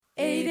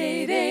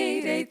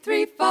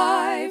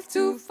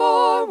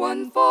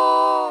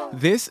888-835-2414.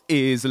 This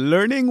is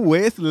Learning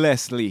with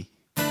Leslie.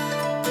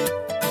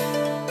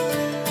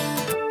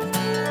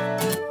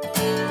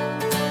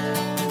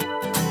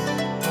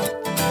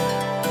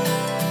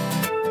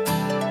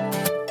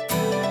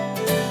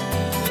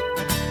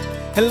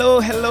 Hello,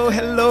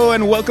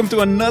 and welcome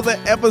to another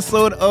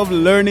episode of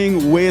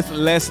Learning with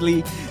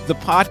Leslie, the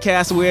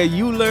podcast where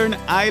you learn,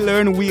 I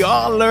learn, we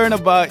all learn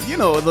about,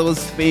 those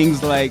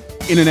things like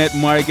internet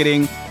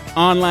marketing,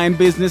 online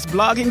business,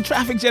 blogging,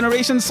 traffic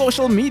generation,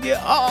 social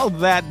media, all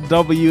that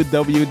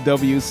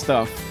WWW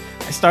stuff.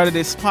 I started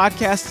this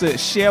podcast to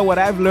share what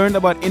I've learned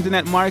about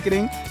internet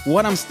marketing,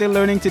 what I'm still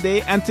learning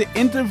today, and to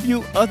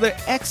interview other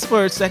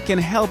experts that can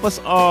help us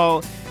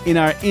all in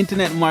our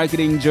internet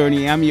marketing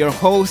journey. I'm your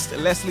host,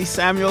 Leslie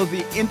Samuel,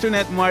 the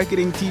internet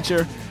marketing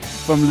teacher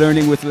from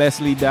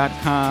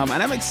learningwithleslie.com.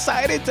 And I'm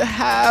excited to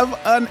have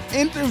an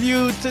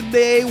interview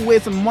today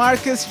with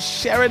Marcus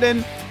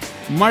Sheridan.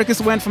 Marcus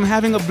went from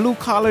having a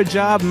blue-collar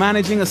job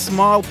managing a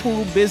small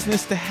pool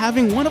business to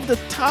having one of the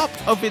top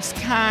of its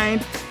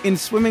kind in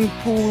swimming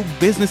pool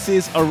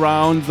businesses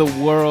around the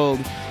world.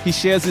 He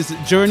shares his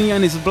journey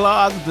on his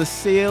blog, The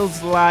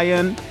Sales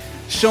Lion,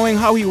 showing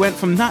how he went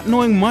from not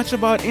knowing much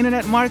about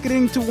internet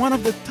marketing to one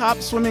of the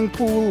top swimming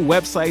pool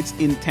websites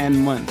in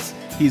 10 months.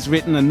 He's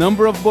written a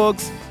number of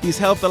books, he's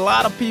helped a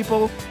lot of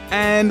people,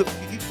 and,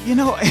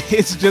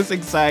 it's just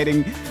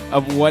exciting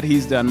of what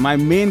he's done. My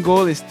main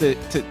goal is to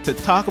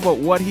talk about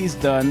what he's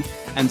done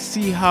and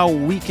see how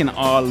we can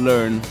all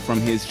learn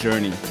from his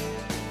journey.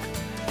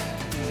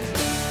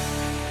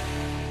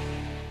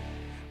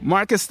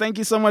 Marcus, thank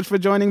you so much for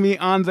joining me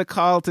on the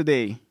call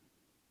today.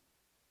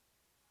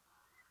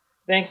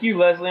 Thank you,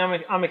 Leslie.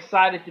 I'm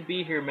excited to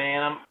be here,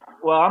 man.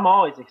 I'm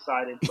always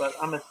excited, but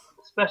I'm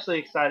especially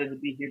excited to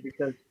be here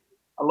because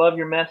I love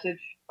your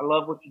message. I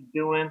love what you're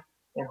doing,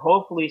 and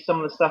hopefully some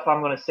of the stuff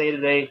I'm going to say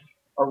today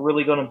are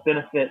really going to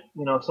benefit,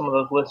 some of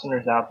those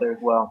listeners out there as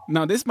well.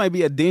 Now, this might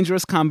be a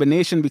dangerous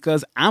combination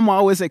because I'm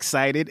always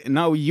excited.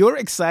 Now you're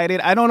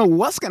excited. I don't know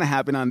what's going to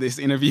happen on this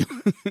interview.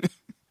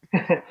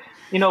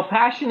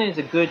 Passion is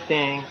a good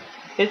thing.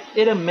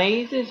 It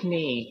amazes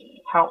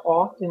me how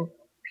often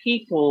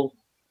people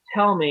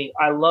tell me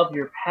I love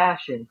your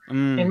passion.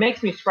 It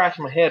makes me scratch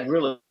my head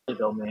really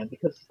though, man,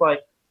 because it's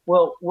like,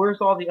 well,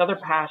 where's all the other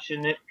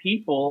passionate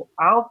people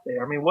out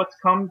there? I mean, what's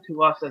come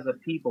to us as a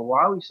people?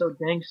 Why are we so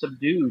dang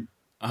subdued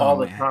all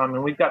the time?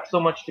 And we've got so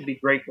much to be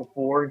grateful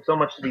for and so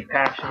much to be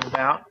passionate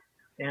about.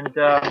 And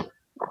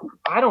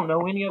I don't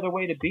know any other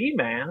way to be,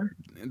 man.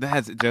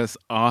 That's just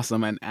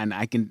awesome. And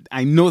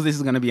I know this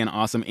is going to be an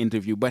awesome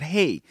interview. But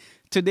hey,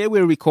 today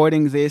we're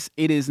recording this.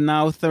 It is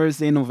now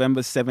Thursday,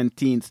 November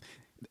 17th.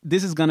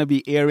 This is going to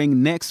be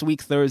airing next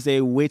week,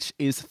 Thursday, which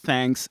is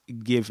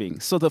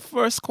Thanksgiving. So the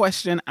first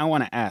question I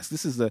want to ask,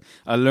 this is a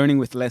Learning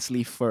with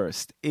Leslie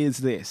first, is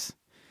this.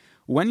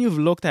 When you've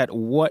looked at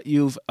what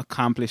you've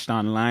accomplished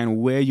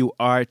online, where you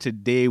are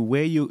today,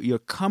 where you're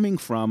coming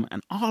from,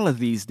 and all of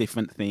these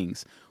different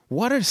things,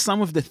 what are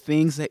some of the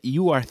things that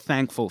you are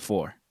thankful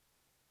for?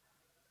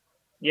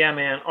 Yeah,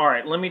 man. All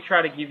right, let me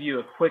try to give you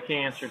a quick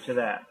answer to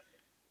that.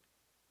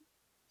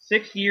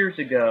 6 years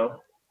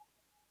ago,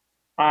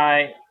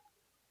 I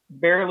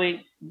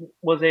barely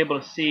was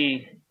able to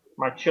see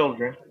my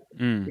children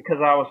because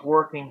I was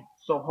working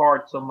so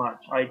hard so much.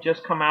 I had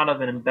just come out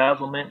of an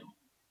embezzlement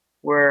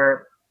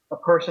where a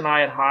person I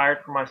had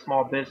hired for my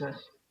small business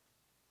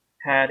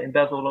had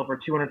embezzled over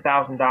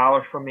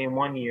 $200,000 from me in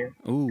 1 year.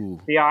 Ooh.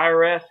 The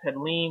IRS had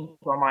liens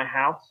on my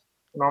house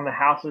and on the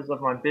houses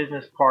of my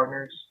business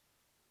partners.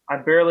 I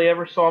barely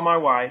ever saw my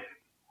wife.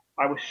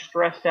 I was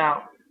stressed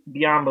out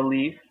beyond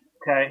belief.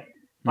 Okay.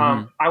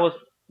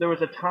 There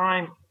was a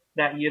time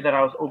that year that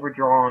I was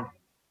overdrawn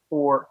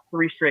for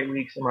 3 straight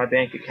weeks in my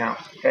bank account.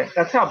 Okay?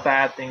 That's how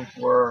bad things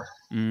were.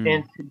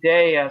 And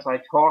today, as I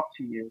talk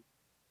to you,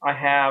 I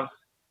have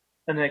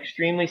an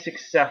extremely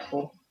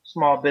successful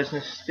small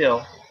business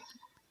still,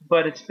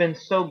 but it's been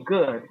so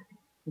good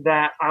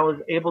that I was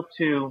able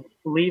to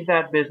leave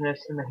that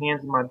business in the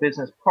hands of my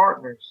business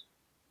partners.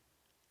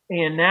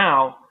 And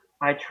now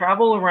I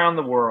travel around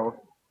the world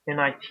and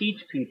I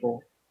teach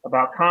people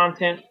about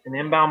content and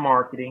inbound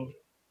marketing.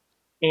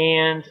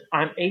 And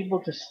I'm able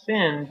to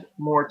spend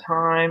more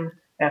time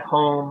at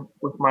home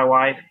with my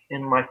wife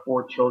and my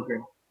 4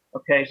 children.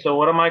 Okay, so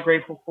what am I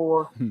grateful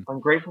for? I'm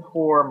grateful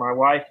for my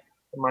wife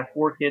and my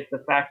 4 kids, the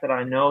fact that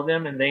I know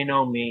them and they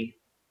know me.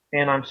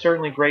 And I'm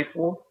certainly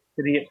grateful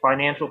to be at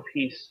financial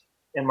peace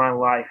in my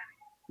life.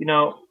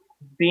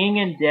 Being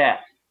in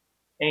debt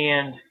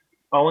and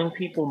owing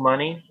people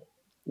money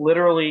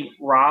literally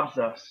robs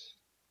us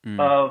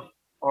of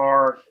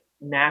our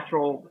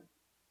natural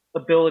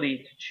ability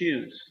to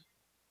choose.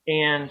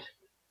 And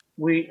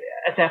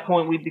at that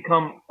point, we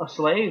become a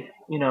slave,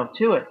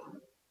 to it.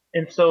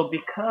 And so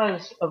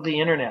because of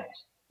the internet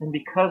and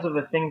because of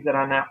the things that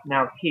I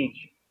now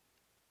teach,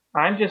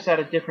 I'm just at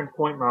a different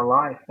point in my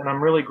life, and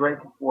I'm really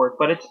grateful for it.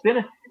 But it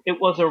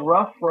was a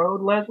rough road,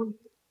 Leslie,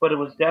 but it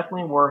was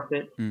definitely worth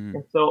it.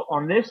 And so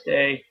on this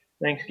day,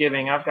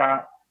 Thanksgiving, I've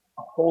got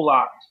a whole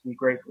lot to be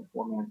grateful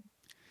for, man.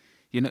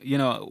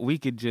 We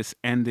could just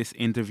end this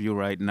interview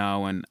right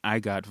now, and I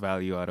got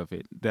value out of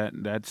it.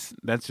 That's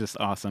just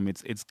awesome.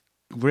 It's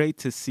great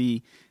to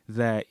see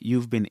that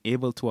you've been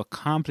able to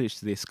accomplish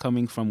this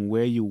coming from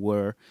where you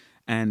were.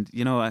 And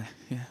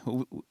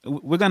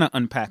we're gonna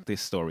unpack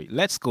this story.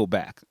 Let's go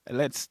back.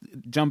 Let's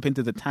jump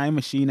into the time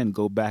machine and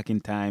go back in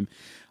time.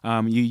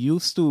 You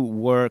used to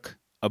work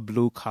a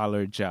blue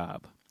collar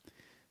job.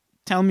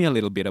 Tell me a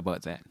little bit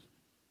about that.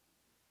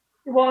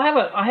 Well,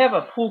 I have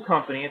a pool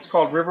company. It's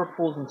called River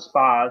Pools and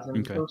Spas, and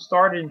Okay. it was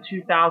started in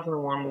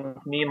 2001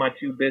 with me and my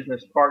two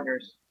business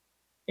partners.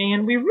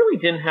 And we really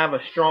didn't have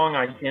a strong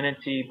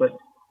identity, but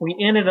we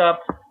ended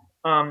up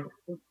um,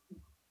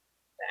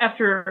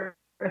 after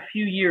a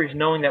few years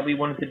knowing that we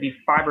wanted to be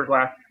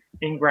fiberglass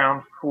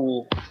in-ground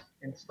pool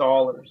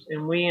installers,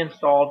 and we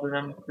installed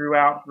them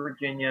throughout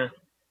Virginia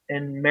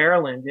and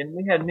Maryland, and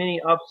we had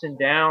many ups and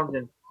downs.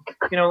 And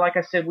like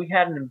I said, we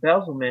had an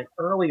embezzlement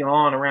early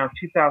on around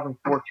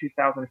 2004,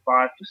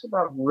 2005, just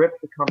about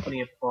ripped the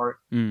company apart.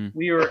 Mm.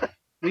 We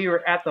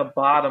were at the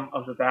bottom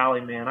of the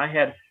valley, man. I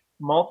had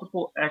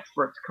multiple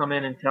experts come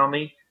in and tell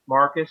me,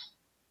 Marcus,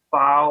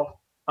 file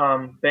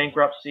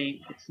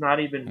bankruptcy. It's not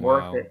even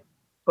worth Wow. it.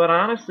 But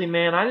honestly,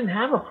 man, I didn't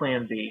have a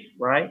plan B,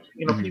 right?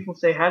 People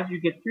say, how did you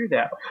get through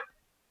that?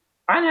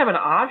 I didn't have an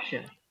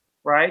option,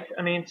 right?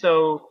 I mean,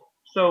 so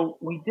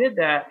we did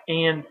that,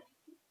 and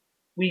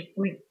we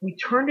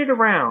turned it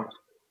around.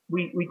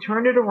 We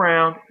turned it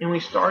around, and we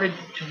started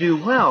to do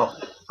well.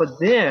 But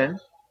then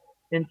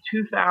in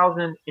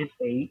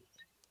 2008,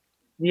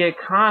 the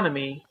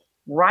economy,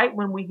 right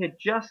when we had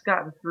just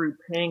gotten through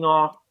paying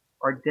off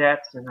our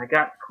debts, and I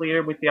got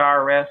cleared with the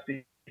IRS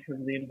because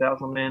of the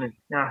embezzlement,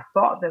 and I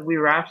thought that we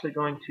were actually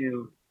going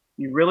to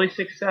be really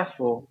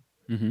successful.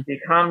 Mm-hmm. The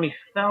economy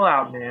fell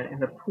out, man,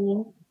 and the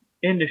pool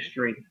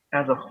industry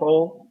as a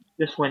whole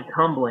just went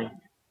tumbling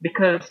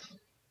because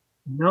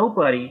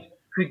nobody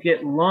could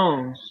get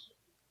loans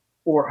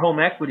or home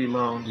equity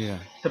loans Yeah.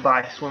 to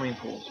buy swimming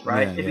pools,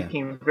 right? Yeah, It yeah.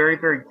 became very,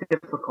 very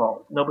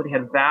difficult. Nobody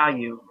had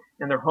value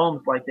in their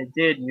homes like they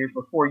did years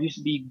before. It used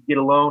to be you get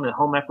a loan, a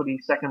home equity,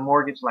 second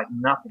mortgage, like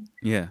nothing.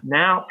 Yeah.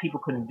 Now people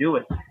couldn't do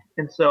it.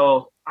 And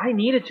so I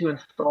needed to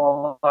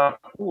install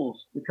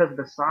pools because of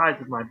the size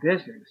of my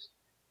business.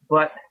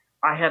 But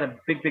I had a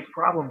big, big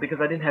problem because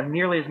I didn't have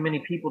nearly as many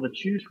people to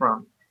choose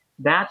from.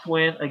 That's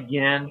when,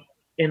 again,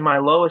 in my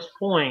lowest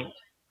point,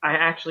 I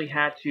actually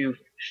had to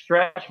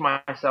stretch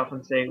myself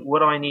and say, what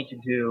do I need to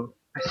do?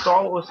 I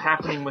saw what was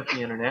happening with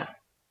the internet.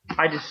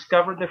 I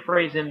discovered the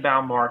phrase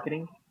inbound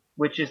marketing,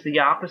 which is the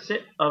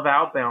opposite of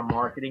outbound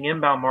marketing.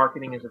 Inbound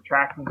marketing is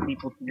attracting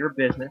people to your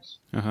business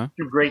Uh-huh.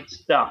 through great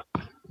stuff,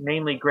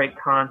 mainly great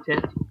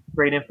content,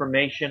 great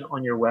information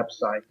on your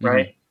website,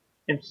 right?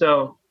 Mm-hmm. And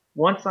so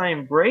once I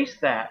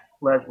embraced that,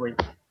 Leslie,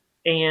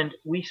 and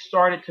we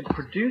started to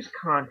produce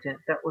content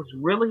that was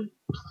really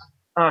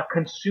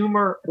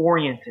consumer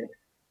oriented,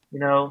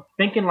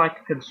 thinking like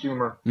a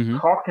consumer, Mm-hmm.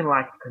 talking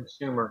like a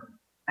consumer,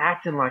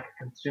 acting like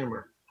a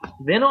consumer.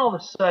 Then all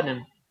of a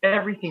sudden,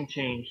 everything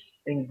changed,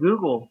 and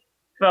Google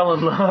fell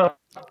in love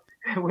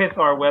with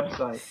our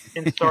website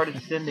and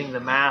started sending the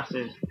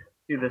masses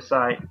to the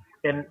site.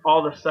 And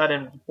all of a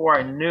sudden, before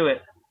I knew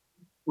it,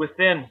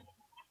 within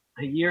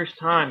a year's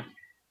time,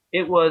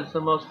 it was the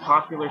most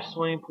popular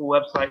swimming pool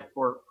website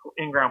for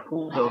in-ground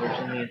pool builders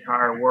in the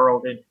entire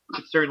world, and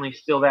it's certainly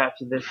still that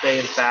to this day.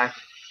 In fact,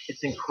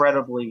 it's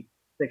incredibly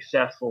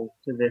successful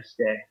to this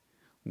day.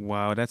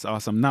 Wow, that's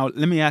awesome. Now,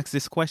 let me ask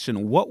this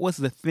question. What was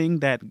the thing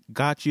that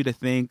got you to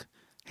think,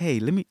 hey,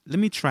 let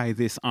me try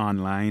this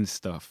online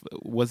stuff?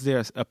 Was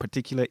there a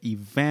particular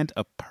event,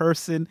 a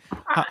person?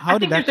 How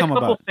did that come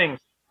about? I think there's a couple things.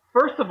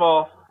 First of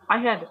all, I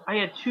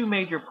had two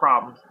major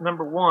problems.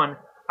 Number one,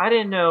 I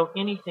didn't know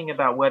anything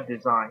about web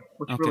design,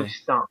 which really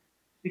stunk.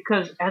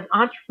 Because as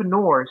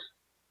entrepreneurs,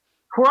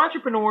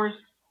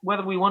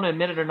 whether we want to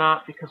admit it or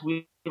not, because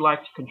we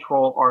like to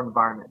control our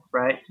environment,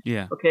 right?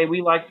 Yeah. Okay,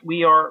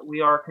 we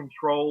are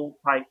control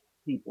type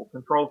people,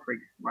 control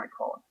freaks, you might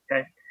call it.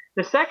 Okay.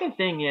 The second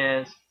thing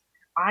is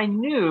I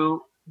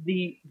knew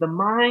the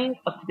mind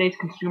of today's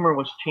consumer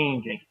was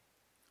changing.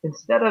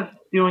 Instead of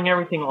doing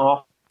everything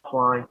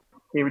offline,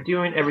 they were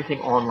doing everything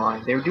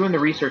online. They were doing the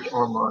research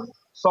online.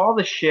 Saw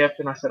the shift,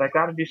 and I said, I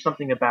got to do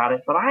something about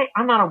it. But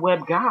I'm not a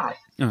web guy.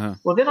 Uh-huh.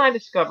 Well, then I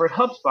discovered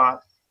HubSpot,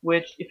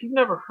 which, if you've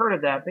never heard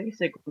of that,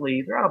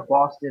 basically they're out of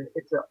Boston.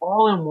 It's an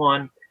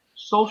all-in-one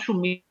social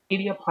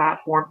media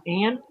platform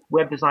and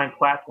web design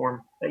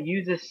platform that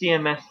uses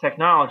CMS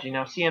technology.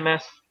 Now,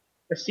 CMS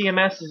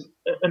is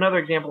another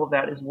example of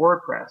that is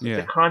WordPress. Yeah.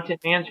 It's a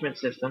content management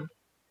system,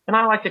 and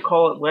I like to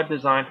call it web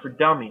design for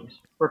dummies,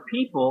 for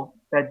people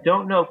that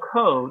don't know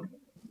code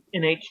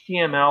in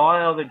HTML, all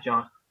that other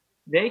junk.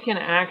 They can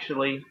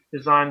actually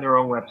design their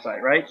own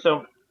website, right?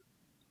 So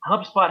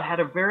HubSpot had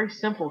a very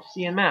simple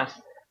CMS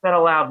that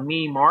allowed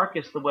me,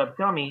 Marcus, the web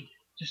dummy,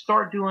 to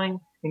start doing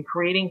and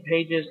creating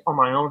pages on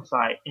my own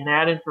site and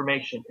add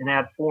information and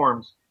add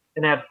forms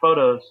and add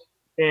photos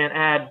and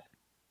add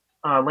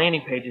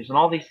landing pages and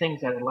all these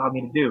things that it allowed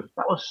me to do.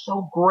 That was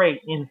so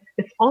great. And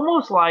it's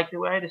almost like the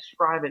way I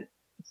describe it,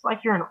 it's like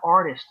you're an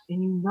artist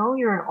and you know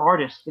you're an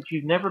artist, but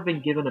you've never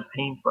been given a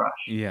paintbrush.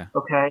 Yeah.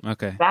 Okay?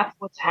 Okay. That's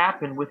what's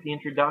happened with the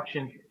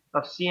introduction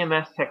of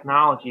CMS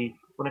technology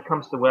when it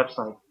comes to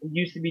websites. It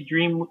used to be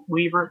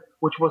Dreamweaver,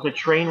 which was a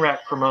train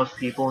wreck for most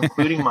people,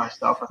 including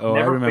myself. Oh,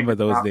 I remember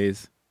those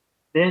days.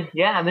 Then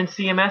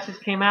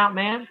CMSs came out,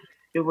 man.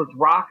 It was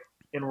rock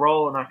and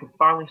roll, and I could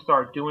finally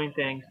start doing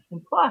things.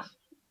 And plus,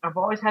 I've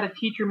always had a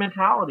teacher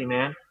mentality,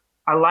 man.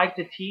 I like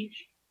to teach.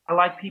 I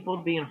like people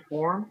to be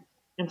informed.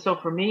 And so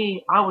for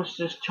me, I was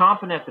just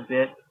chomping at the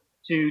bit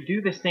to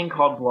do this thing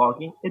called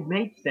blogging. It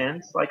made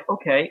sense. Like,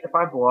 okay, if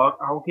I blog,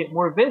 I will get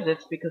more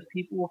visits because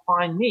people will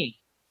find me.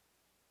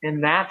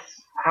 And that's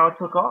how it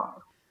took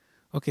off.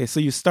 Okay, so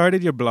you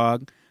started your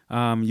blog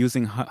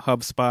using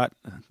HubSpot,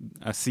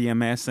 a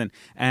CMS,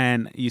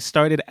 and you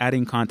started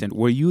adding content.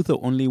 Were you the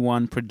only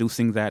one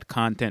producing that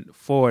content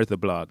for the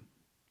blog?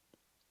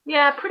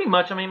 Yeah, pretty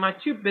much. I mean, my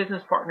two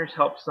business partners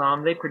help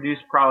some. They produce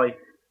probably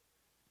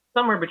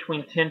somewhere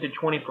between 10 to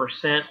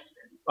 20%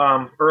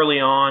 early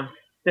on.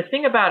 The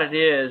thing about it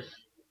is,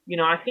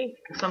 I think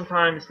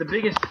sometimes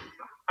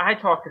I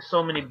talk to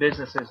so many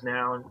businesses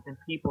now and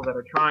people that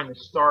are trying to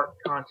start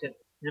content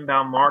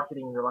inbound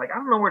marketing. They're like, I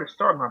don't know where to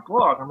start my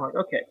blog. I'm like,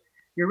 okay,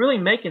 you're really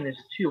making this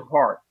too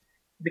hard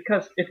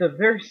because it's a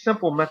very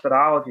simple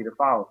methodology to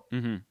follow.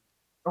 Mm-hmm.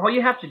 All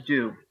you have to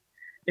do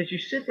is you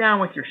sit down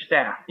with your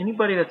staff,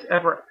 anybody that's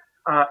ever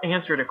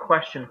answered a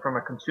question from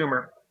a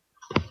consumer,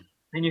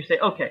 and you say,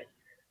 okay,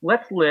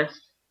 let's list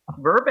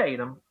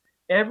verbatim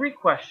every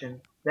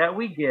question that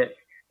we get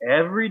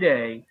every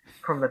day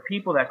from the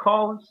people that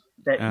call us,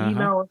 that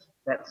email us,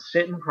 that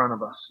sit in front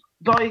of us.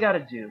 That's all you got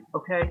to do,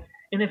 okay?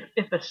 And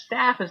if the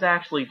staff is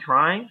actually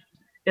trying,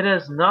 it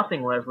is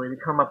nothing, Leslie, to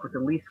come up with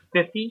at least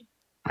 50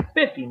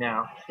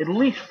 now, at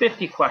least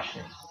 50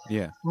 questions.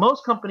 Yeah.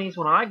 Most companies,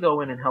 when I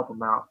go in and help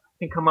them out,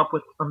 can come up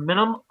with a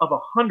minimum of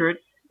 100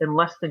 in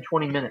less than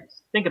 20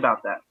 minutes. Think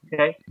about that,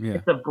 okay? Yeah.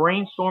 It's a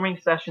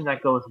brainstorming session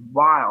that goes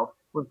wild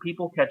when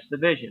people catch the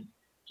vision.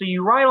 So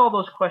you write all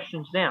those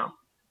questions down.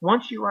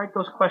 Once you write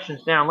those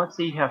questions down, let's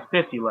say you have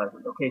 50,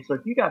 Leslie. Okay, so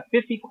if you got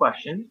 50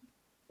 questions,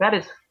 that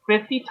is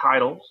 50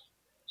 titles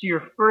to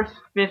your first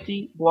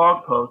 50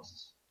 blog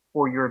posts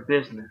for your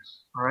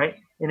business, all right?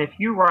 And if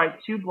you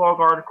write 2 blog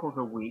articles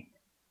a week,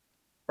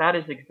 that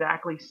is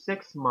exactly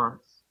 6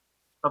 months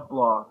of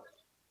blogs,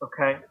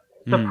 okay?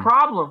 The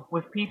problem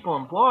with people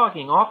in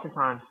blogging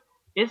oftentimes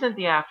isn't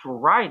the actual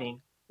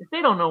writing, is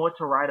they don't know what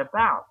to write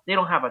about. They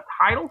don't have a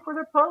title for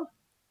their post.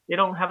 They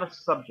don't have a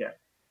subject.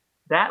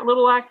 That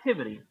little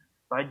activity,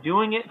 by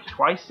doing it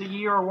twice a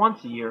year or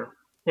once a year,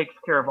 takes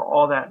care of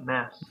all that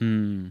mess.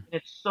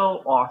 It's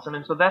so awesome.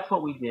 And so that's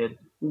what we did.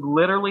 We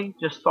literally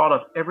just thought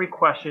of every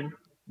question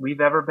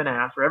we've ever been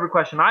asked, or every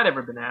question I'd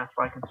ever been asked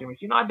by consumers.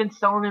 I've been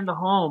selling in the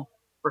home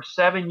for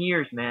 7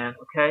 years, man,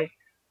 okay?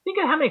 Think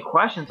of how many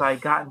questions I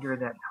had gotten during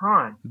that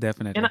time.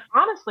 Definitely. And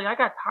honestly, I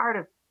got tired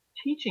of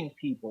teaching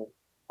people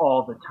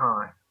all the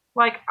time.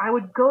 Like, I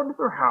would go to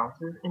their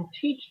houses and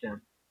teach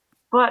them.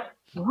 But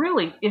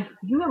really, if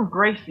you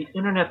embrace the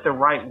internet the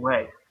right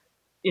way,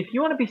 if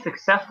you want to be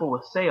successful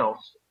with sales,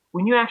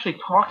 when you actually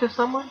talk to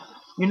someone,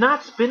 you're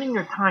not spending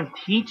your time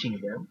teaching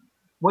them.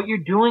 What you're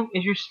doing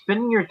is you're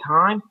spending your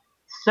time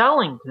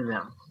selling to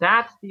them.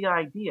 That's the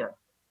idea.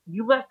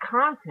 You let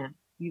content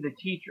be the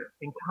teacher,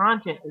 and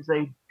content is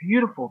a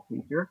beautiful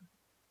teacher.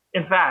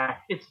 In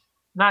fact, it's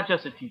not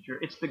just a teacher,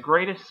 it's the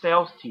greatest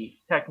sales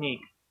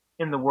technique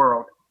in the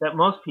world that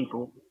most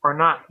people are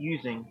not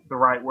using the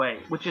right way,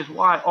 which is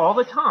why all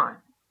the time,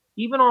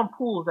 even on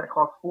pools that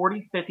cost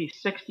 $40,000, $50,000,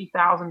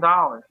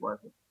 $60,000,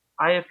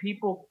 I have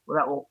people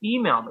that will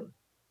email me,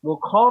 will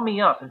call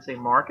me up and say,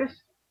 Marcus,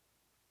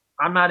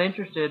 I'm not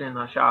interested in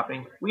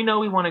shopping. We know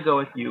we want to go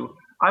with you.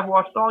 I've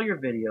watched all your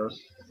videos.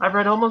 I've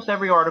read almost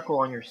every article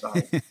on your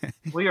site.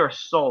 We are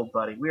sold,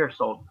 buddy. We are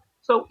sold.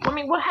 So, I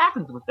mean, what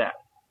happens with that?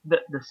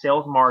 The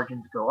sales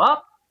margins go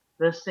up.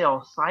 The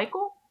sales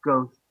cycle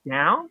goes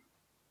down.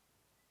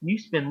 You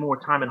spend more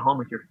time at home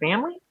with your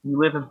family. You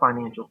live in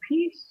financial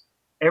peace.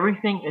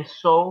 Everything is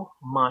so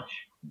much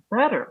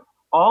better.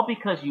 All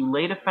because you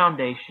laid a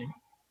foundation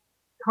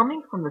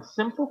coming from the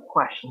simple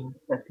questions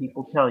that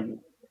people tell you.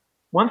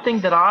 One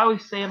thing that I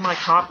always say in my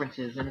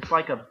conferences, and it's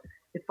like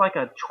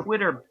a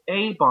Twitter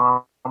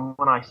A-bomb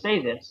when I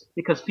say this,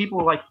 because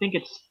people think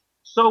it's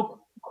so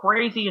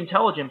crazy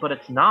intelligent, but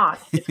it's not.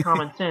 It's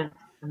common sense.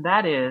 And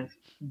that is,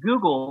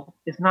 Google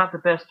is not the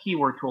best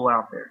keyword tool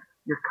out there.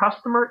 Your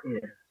customer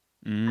is.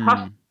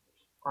 Customers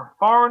are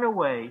far and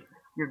away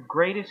your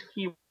greatest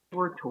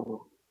keyword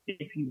tool.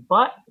 If you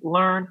but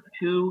learn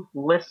to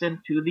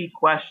listen to the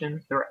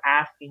questions they're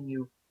asking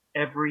you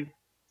every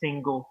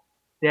single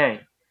day.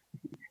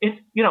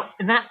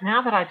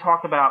 Now that I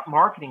talk about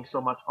marketing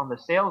so much on the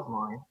sales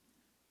line,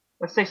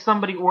 let's say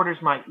somebody orders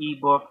my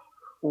ebook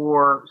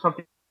or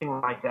something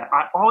like that.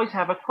 I always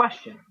have a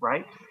question,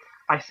 right?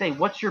 I say,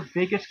 what's your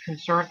biggest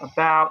concern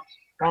about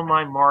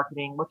online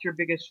marketing? What's your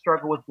biggest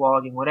struggle with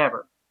blogging?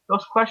 Whatever.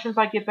 those questions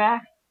I get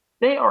back,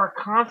 they are a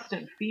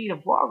constant feed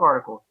of blog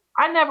articles.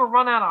 I never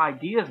run out of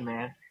ideas,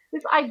 man.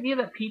 This idea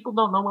that people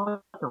don't know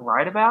what to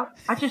write about,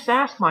 I just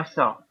ask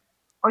myself,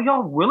 are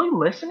y'all really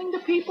listening to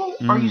people?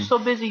 Are you so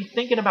busy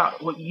thinking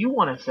about what you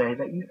want to say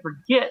that you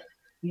forget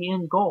the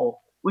end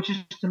goal, which is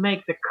to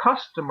make the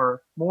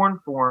customer more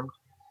informed,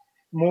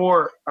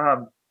 more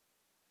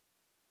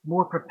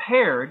more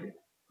prepared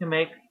to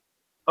make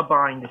a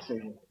buying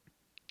decision?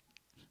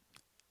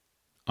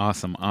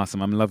 Awesome.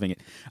 I'm loving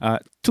it.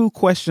 Two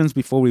questions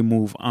before we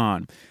move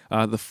on.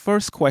 The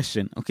first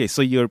question. Okay,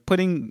 so you're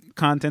putting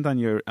content on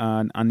your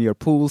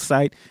pool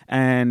site,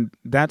 and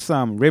that's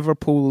River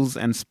Pools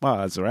and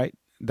Spas, right?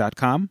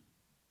 .com.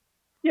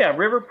 Yeah,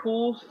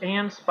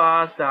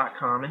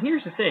 riverpoolsandspas.com. And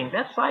here's the thing,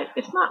 that site,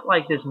 it's not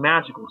like this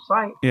magical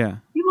site. Yeah.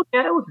 You look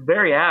at it, it's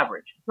very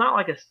average. It's not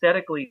like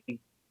aesthetically,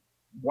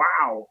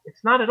 wow.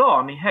 It's not at all.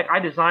 I mean, heck, I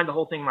designed the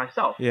whole thing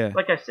myself. Yeah.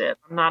 Like I said,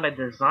 I'm not a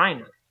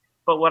designer.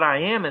 But what I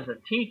am is a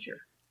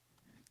teacher.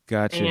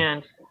 Gotcha.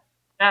 And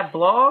that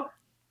blog,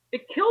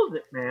 it kills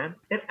it, man.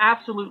 It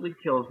absolutely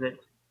kills it.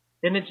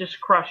 And it just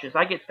crushes.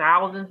 I get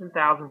thousands and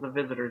thousands of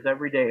visitors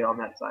every day on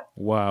that site.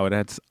 Wow,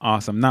 that's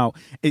awesome. Now,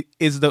 in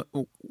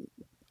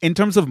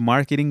terms of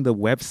marketing the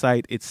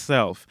website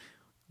itself,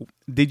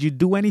 did you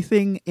do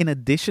anything in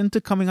addition to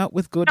coming up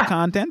with good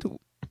content?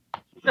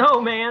 No,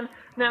 man.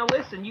 Now,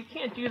 listen, you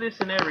can't do this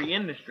in every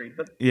industry.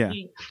 But yeah.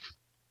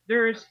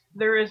 There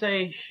is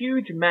a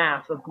huge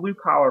mass of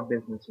blue-collar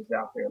businesses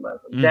out there,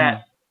 Leslie,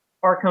 that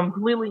are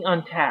completely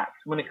untapped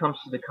when it comes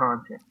to the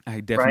content.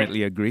 I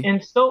definitely right? agree.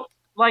 And so,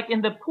 like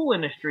in the pool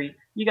industry,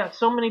 you got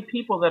so many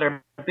people that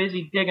are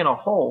busy digging a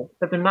hole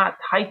that they're not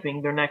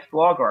typing their next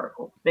blog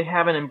article. They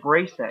haven't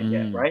embraced that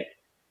yet, right?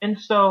 And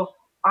so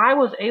I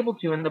was able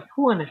to, in the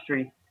pool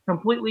industry,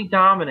 completely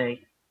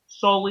dominate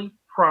solely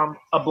from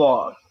a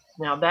blog.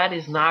 Now, that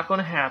is not going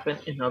to happen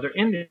in other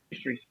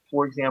industries.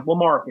 For example,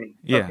 marketing.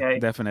 Yeah, okay?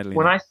 definitely.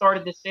 When I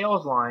started the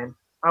sales line,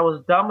 I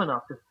was dumb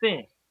enough to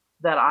think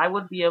that I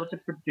would be able to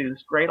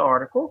produce great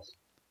articles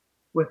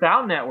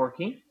without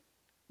networking,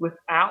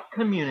 without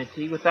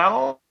community, without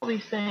all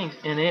these things,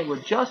 and it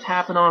would just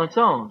happen on its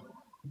own.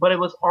 But it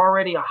was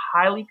already a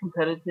highly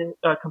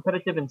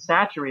competitive and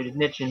saturated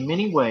niche in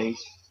many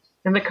ways,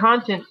 and the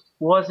content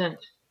wasn't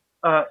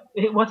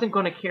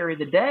going to carry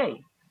the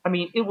day. I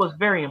mean, it was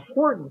very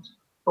important,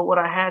 but what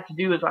I had to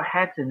do is I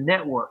had to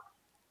network.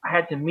 I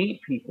had to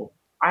meet people.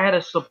 I had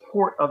to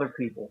support other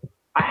people.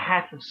 I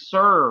had to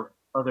serve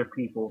other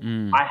people.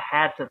 I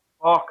had to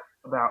talk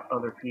about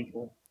other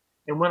people.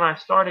 And when I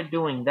started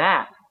doing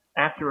that,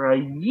 after a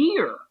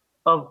year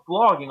of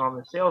blogging on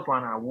the sales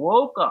line, I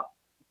woke up,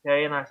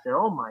 okay, and I said,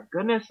 oh my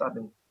goodness,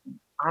 I'm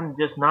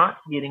just not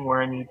getting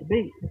where I need to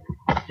be.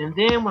 And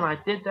then when I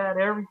did that,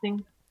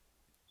 everything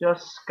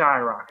just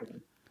skyrocketed.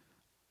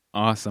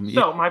 Awesome.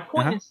 So my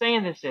point in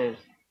saying this is,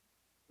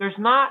 there's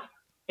not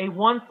a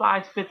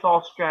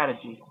one-size-fits-all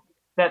strategy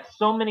that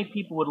so many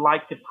people would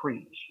like to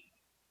preach.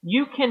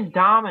 You can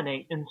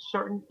dominate in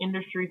certain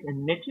industries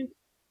and niches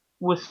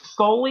with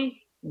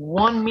solely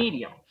one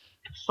medium,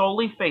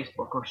 solely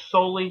Facebook or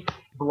solely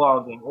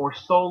blogging or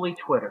solely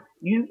Twitter.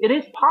 It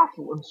is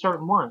possible in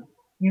certain ones.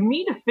 You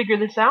need to figure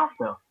this out,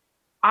 though.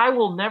 I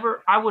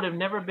would have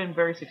never been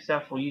very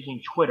successful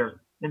using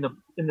Twitter in the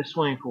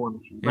swimming pool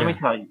industry. Let me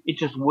tell you, it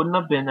just wouldn't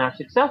have been that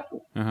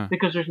successful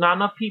because there's not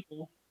enough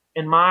people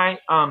in my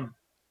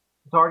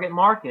target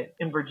market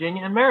in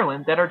Virginia and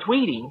Maryland that are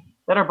tweeting,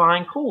 that are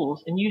buying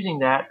pools and using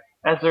that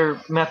as their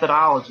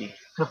methodology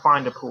to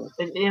find a pool.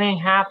 It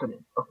ain't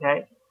happening,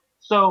 okay?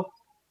 So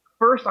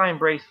first I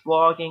embraced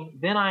blogging,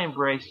 then I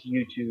embraced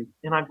YouTube,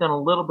 and I've done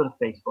a little bit of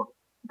Facebook.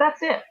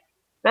 That's it.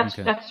 That's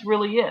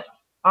really it.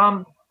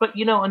 But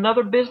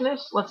another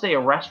business, let's say a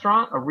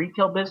restaurant, a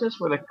retail business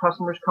where the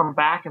customers come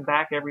back and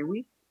back every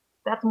week,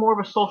 that's more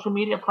of a social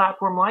media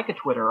platform like a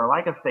Twitter or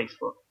like a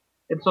Facebook.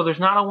 And so there's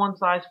not a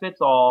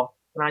one-size-fits-all,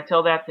 and I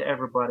tell that to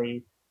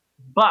everybody.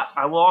 But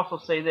I will also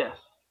say this,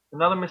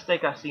 another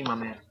mistake I see, my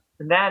man,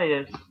 and that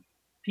is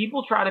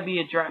people try to be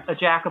a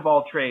jack of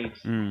all trades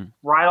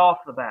right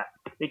off the bat.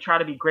 They try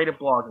to be great at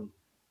blogging,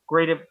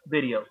 great at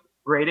video,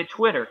 great at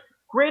Twitter,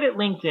 great at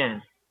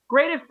LinkedIn,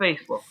 great at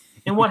Facebook.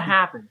 And what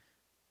happens?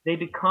 They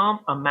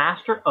become a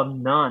master of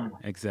none.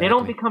 Exactly. They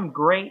don't become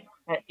great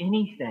at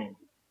anything.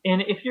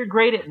 And if you're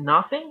great at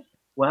nothing,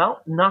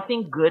 well,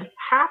 nothing good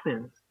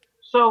happens.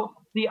 So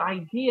the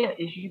idea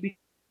is you become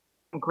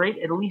great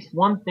at least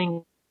one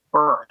thing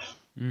first.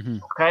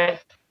 Okay?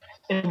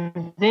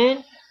 And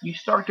then you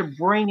start to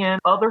bring in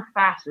other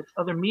facets,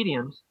 other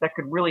mediums that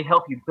could really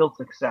help you build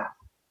success.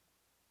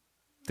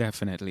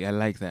 Definitely. I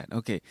like that.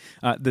 Okay.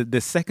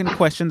 The second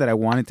question that I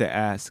wanted to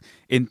ask,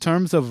 in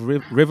terms of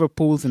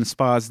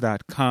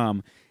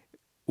riverpoolsandspas.com,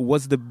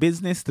 was the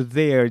business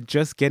there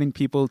just getting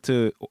people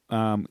to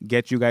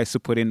get you guys to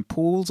put in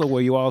pools, or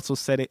were you also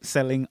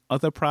selling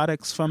other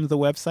products from the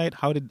website?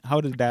 How did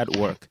that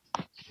work?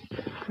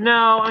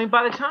 No, I mean,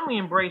 by the time we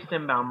embraced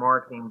inbound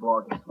marketing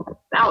blogging,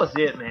 that was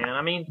it, man.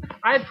 I mean,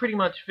 I had pretty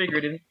much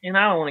figured, and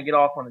I don't want to get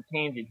off on a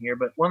tangent here,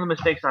 but one of the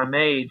mistakes I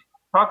made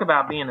Talk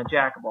about being a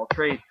jack of all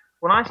trades.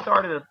 When I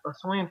started a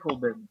swimming pool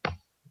business,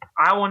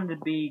 I wanted to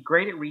be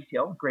great at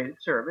retail, great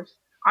at service.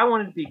 I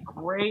wanted to be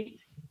great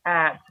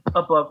at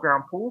above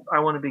ground pools. I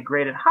wanted to be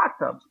great at hot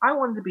tubs. I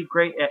wanted to be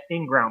great at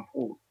in ground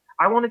pools.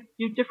 I wanted to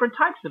do different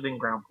types of in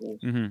ground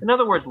pools. Mm-hmm. In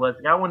other words,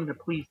 Leslie, I wanted to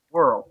please the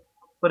world.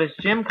 But as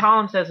Jim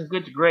Collins says in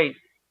Good to Great,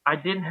 I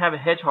didn't have a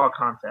hedgehog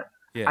concept.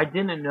 Yeah. I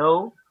didn't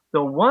know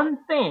the one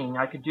thing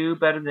I could do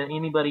better than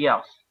anybody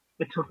else.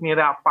 It took me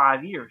about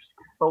 5 years.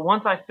 But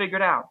once I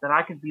figured out that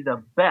I could be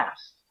the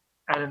best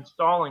at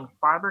installing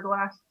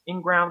fiberglass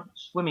in-ground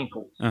swimming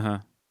pools,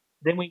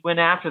 then we went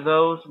after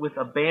those with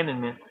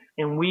abandonment,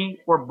 and we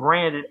were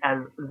branded as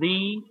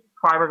the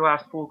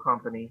fiberglass pool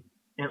company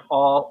in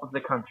all of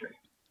the country.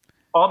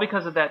 All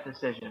because of that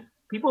decision.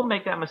 People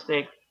make that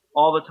mistake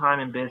all the time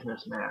in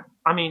business, man.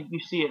 I mean, you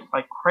see it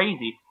like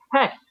crazy.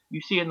 Heck,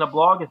 you see it in the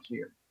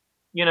blogosphere.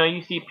 You know,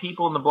 you see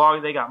people in the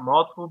blog, they got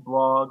multiple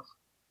blogs.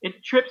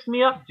 It trips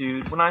me up,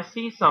 dude, when I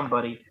see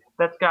somebody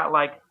that's got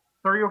like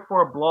 3 or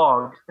 4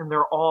 blogs and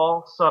they're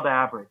all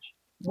sub-average.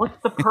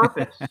 What's the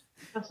purpose? It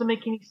doesn't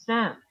make any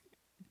sense.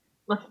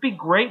 Let's be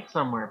great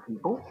somewhere,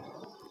 people.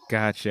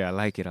 Gotcha. I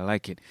like it.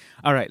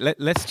 All right,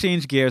 let's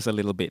change gears a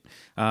little bit.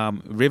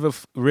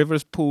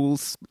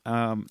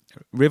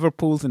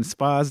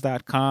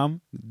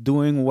 Riverpoolsandspas.com,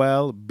 doing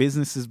well,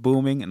 business is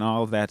booming, and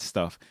all of that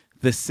stuff.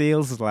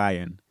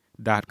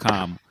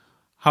 TheSalesLion.com.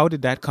 How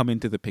did that come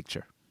into the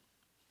picture?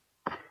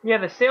 Yeah,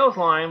 the sales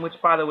line, which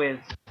by the way is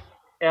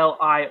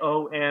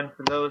Lion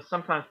for those.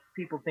 Sometimes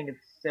people think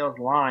it's sales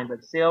line,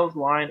 but sales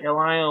line,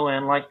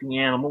 Lion, like the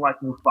animal, like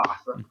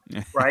Mufasa,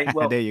 right?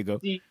 Well, there you go.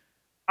 See,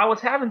 I was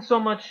having so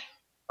much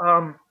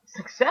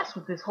success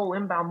with this whole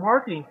inbound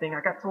marketing thing.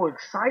 I got so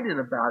excited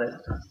about it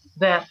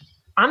that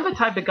I'm the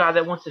type of guy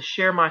that wants to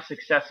share my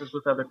successes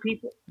with other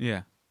people.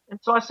 Yeah. And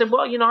so I said,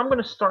 well, I'm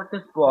going to start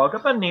this blog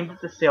up. I named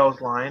it The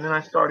Sales Line, and I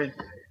started,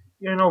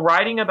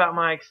 writing about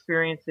my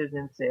experiences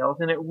in sales,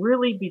 and it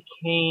really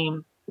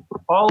became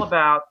all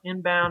about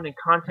inbound and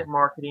content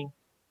marketing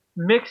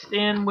mixed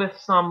in with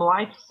some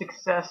life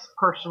success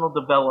personal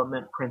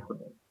development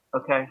principles.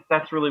 Okay?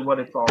 That's really what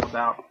it's all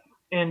about.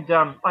 And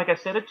like I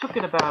said, it took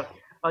it about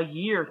a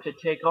year to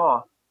take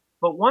off.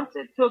 But once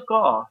it took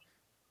off,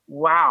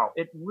 wow,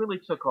 it really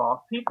took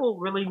off. People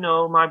really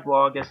know my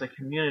blog as a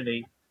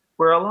community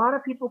where a lot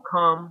of people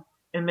come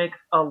and make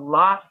a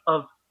lot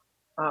of,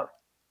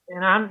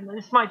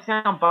 this might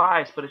sound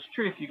biased, but it's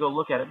true if you go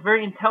look at it,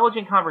 very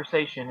intelligent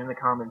conversation in the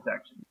comment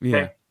section.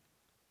 Okay?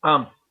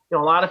 Yeah. A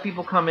lot of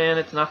people come in.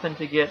 It's nothing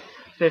to get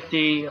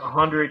 50,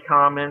 100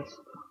 comments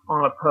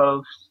on a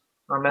post.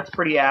 That's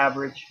pretty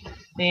average.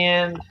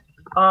 And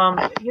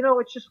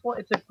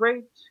it's a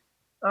great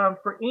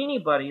for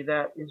anybody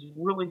that is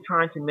really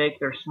trying to make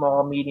their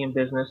small, medium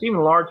business, even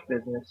large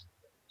business,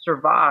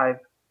 survive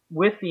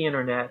with the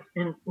internet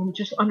and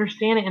just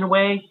understand it in a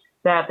way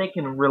that they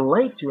can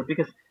relate to it.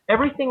 Because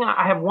everything,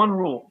 I have one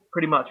rule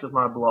pretty much with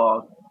my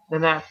blog,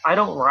 and that's I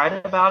don't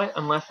write about it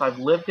unless I've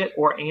lived it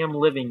or am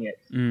living it.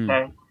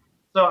 Okay?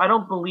 So I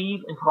don't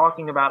believe in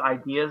talking about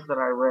ideas that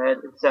I read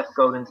in Seth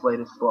Godin's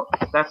latest book.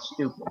 That's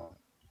stupid.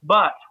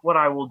 But what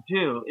I will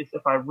do is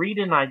if I read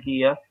an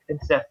idea in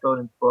Seth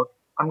Godin's book,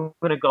 I'm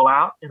going to go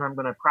out and I'm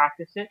going to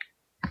practice it,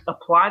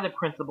 apply the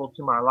principle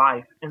to my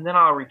life, and then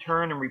I'll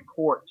return and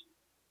report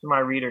to my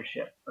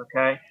readership.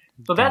 Okay?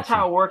 So that's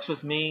how it works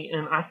with me,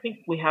 and I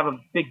think we have a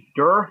big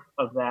dearth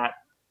of that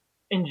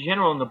in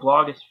general in the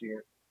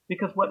blogosphere,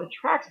 because what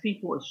attracts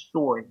people is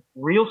story,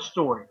 real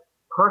story,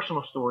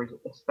 personal stories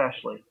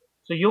especially.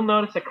 So you'll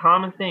notice a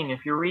common thing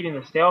if you're reading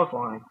the Sales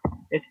Line.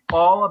 It's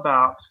all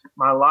about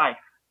my life,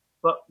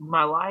 but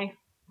my life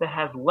that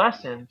has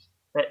lessons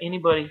that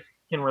anybody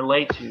can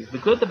relate to, the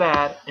good, the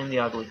bad, and the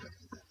ugly.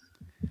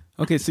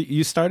 Okay, so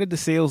you started the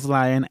Sales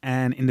Lion,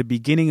 and in the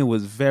beginning it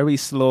was very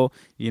slow.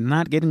 You're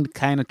not getting the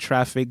kind of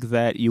traffic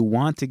that you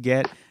want to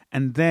get,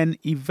 and then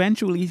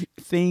eventually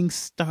things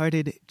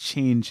started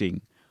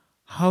changing.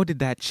 How did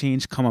that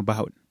change come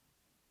about?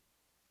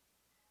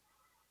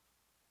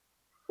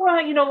 Well,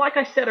 like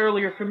I said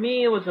earlier, for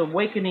me it was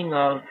awakening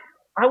of,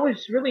 I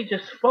was really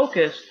just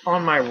focused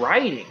on my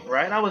writing,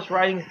 right? I was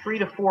writing 3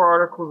 to 4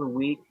 articles a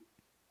week,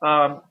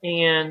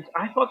 and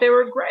I thought they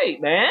were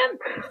great, man.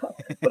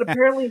 But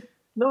apparently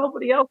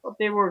nobody else thought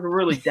they were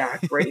really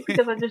that great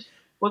because I just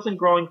wasn't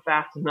growing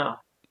fast enough.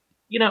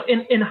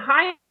 In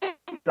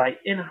hindsight,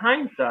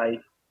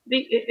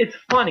 it's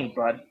funny,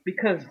 bud,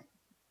 because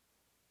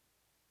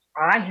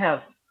I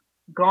have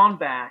gone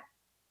back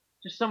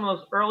to some of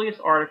those earliest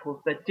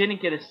articles that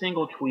didn't get a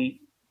single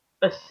tweet,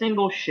 a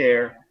single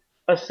share,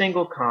 a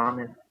single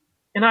comment,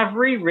 and I've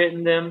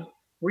rewritten them,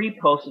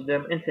 reposted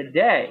them, and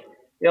today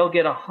they'll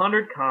get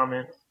 100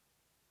 comments,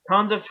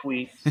 tons of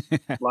tweets,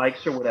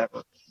 likes, or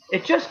whatever.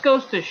 It just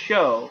goes to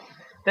show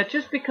that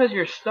just because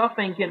your stuff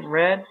ain't getting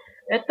read,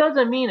 that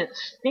doesn't mean it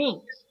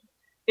stinks.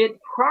 It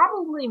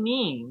probably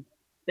means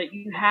that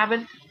you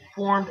haven't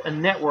formed a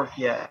network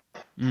yet,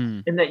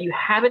 and that you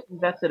haven't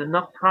invested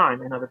enough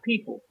time in other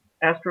people.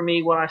 As for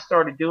me, what I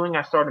started doing,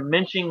 I started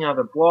mentioning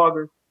other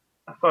bloggers.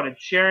 I started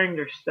sharing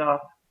their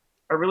stuff.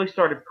 I really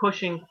started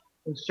pushing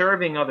and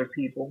serving other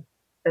people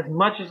as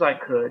much as I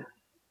could.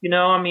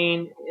 I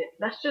mean,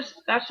 that's just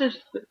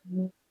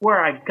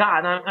where I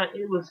got.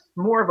 It was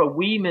more of a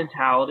we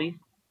mentality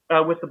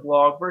with the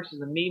blog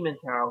versus a me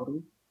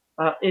mentality.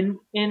 And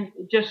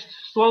just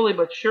slowly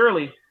but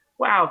surely,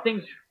 wow,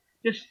 things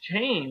just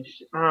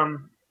changed.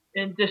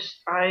 And just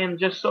I am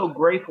just so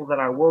grateful that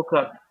I woke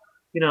up,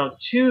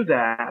 to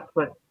that.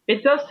 But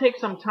it does take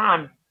some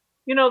time.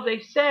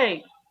 They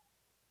say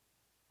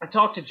I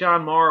talked to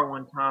John Morrow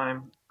one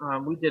time.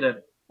 We did a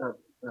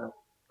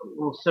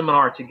little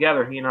seminar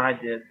together. He and I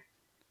did,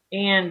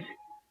 and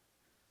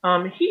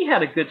he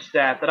had a good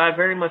stat that I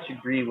very much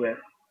agree with.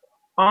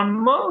 On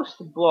most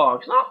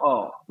blogs, not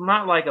all,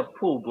 not like a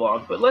pool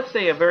blog, but let's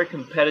say a very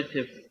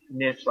competitive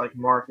niche like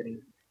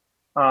marketing,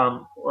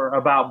 or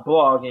about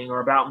blogging or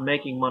about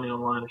making money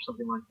online or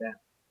something like that,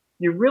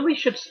 you really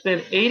should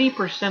spend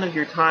 80% of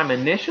your time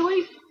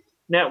initially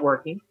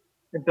networking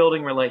and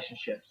building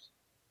relationships.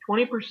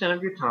 20%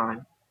 of your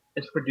time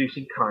is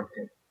producing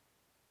content.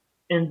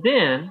 And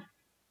then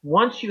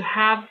once you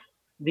have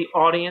the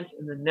audience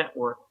and the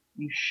network,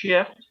 you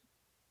shift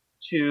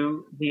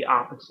to the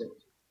opposite.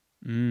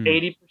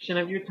 80%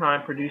 of your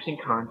time producing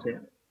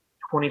content,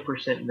 20%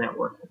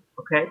 networking.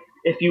 Okay?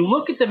 If you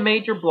look at the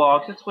major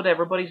blogs, that's what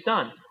everybody's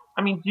done.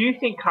 I mean, do you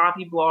think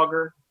Copy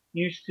Blogger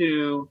used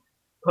to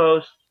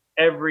post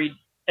every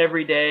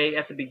day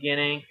at the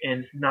beginning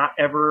and not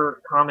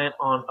ever comment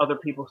on other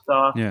people's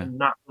stuff and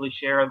not really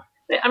share?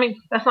 I mean,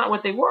 that's not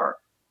what they were.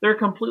 They're a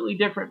completely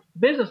different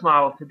business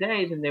model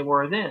today than they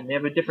were then. They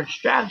have a different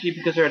strategy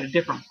because they're at a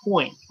different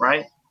point,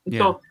 right? And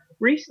so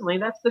recently,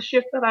 that's the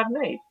shift that I've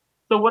made.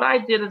 So what I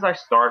did is I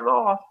started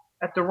off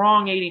at the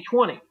wrong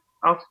 80-20.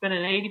 I was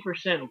spending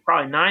 80%,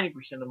 probably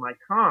 90% of my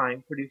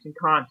time producing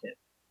content.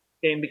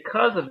 Okay, and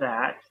because of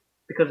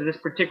this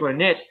particular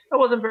niche, I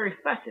wasn't very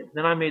effective.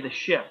 Then I made the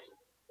shift.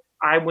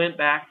 I went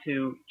back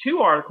to 2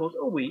 articles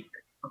a week,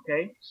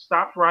 okay,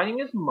 stopped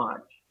writing as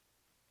much,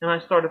 and I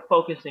started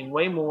focusing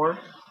way more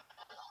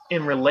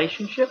in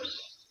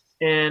relationships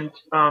and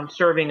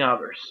serving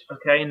others,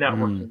 okay,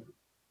 networking.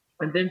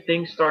 And then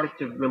things started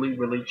to really,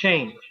 really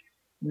change.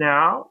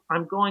 Now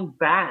I'm going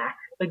back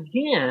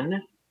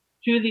again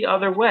to the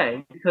other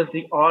way because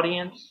the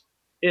audience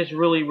is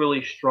really,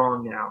 really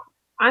strong now.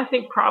 I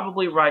think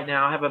probably right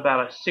now I have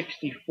about a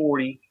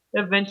 60-40.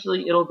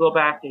 Eventually it'll go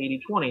back to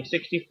 80-20.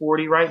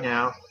 60-40 right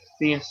now,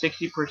 being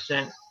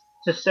 60%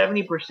 to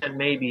 70%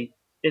 maybe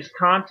is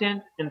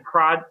content and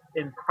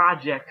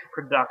project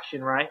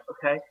production, right?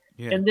 Okay.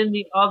 Yeah. And then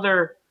the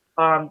other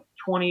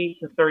 20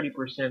 to 30%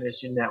 is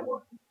your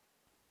networking.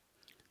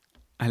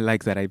 I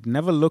like that. I've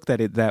never looked at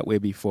it that way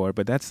before,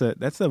 but that's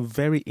a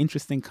very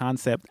interesting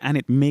concept, and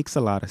it makes a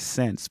lot of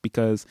sense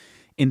because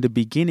in the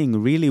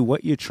beginning, really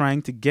what you're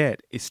trying to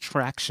get is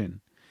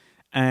traction.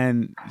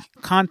 And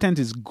content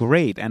is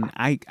great, and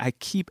I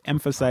keep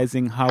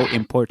emphasizing how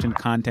important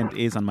content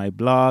is on my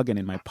blog and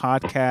in my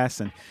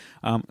podcast,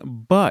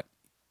 but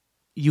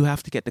you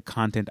have to get the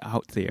content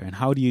out there. And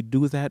how do you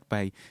do that?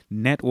 By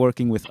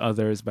networking with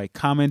others, by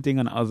commenting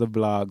on other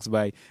blogs,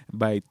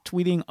 by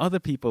tweeting other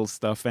people's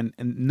stuff and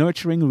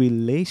nurturing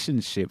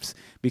relationships,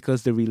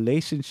 because the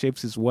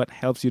relationships is what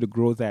helps you to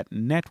grow that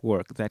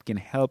network that can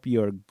help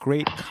your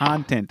great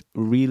content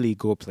really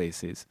go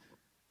places.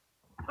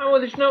 Oh, well,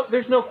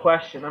 there's no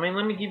question. I mean,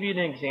 let me give you an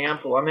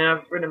example. I mean,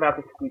 I've written about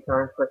this a few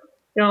times, but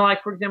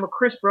like for example,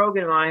 Chris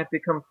Brogan and I have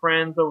become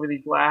friends over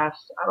these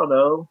last, I don't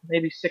know,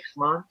 maybe 6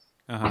 months.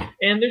 Uh-huh.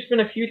 And there's been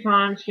a few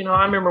times,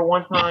 I remember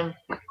one time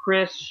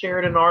Chris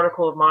shared an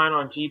article of mine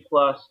on G+,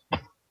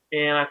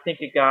 and I think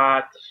it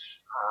got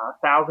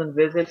 1,000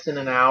 visits in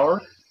an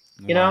hour.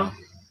 Wow.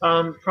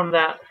 From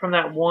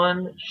that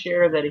one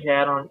share that he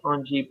had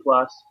on G+.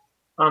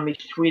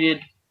 He's tweeted,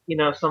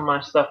 some of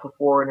my stuff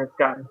before, and it's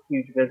gotten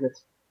huge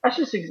visits. That's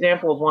just an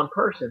example of one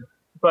person.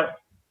 But,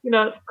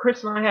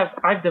 Chris and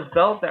I've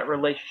developed that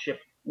relationship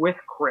with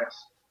Chris.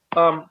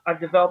 I've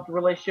developed a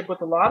relationship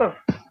with a lot of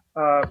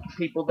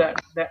people that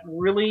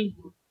really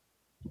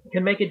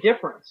can make a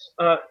difference.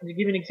 To give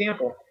you an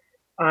example,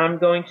 I'm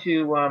going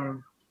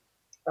to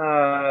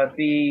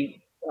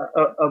be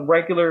a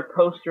regular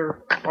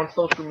poster on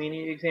Social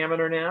Media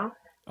Examiner now.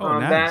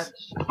 Nice.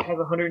 That has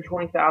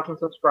 120,000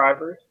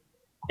 subscribers.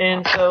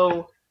 And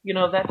so,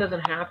 that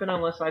doesn't happen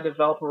unless I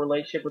develop a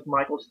relationship with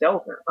Michael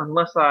Stelzner,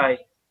 unless I,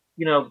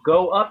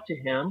 go up to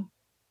him,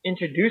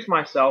 introduce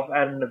myself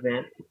at an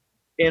event,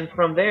 and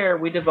from there,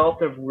 we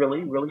developed a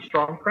really, really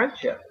strong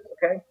friendship.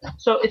 Okay,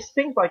 so it's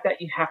things like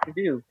that you have to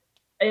do.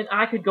 And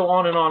I could go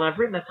on and on. I've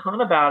written a ton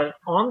about it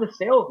on the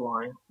sales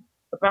line,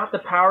 about the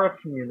power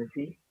of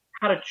community,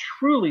 how to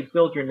truly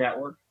build your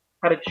network,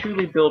 how to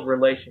truly build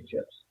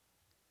relationships.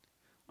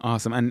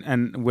 Awesome.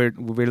 And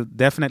we'll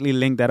definitely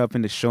link that up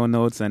in the show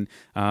notes. And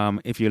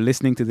if you're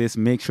listening to this,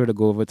 make sure to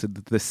go over to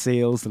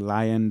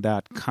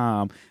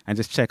thesaleslion.com and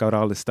just check out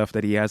all the stuff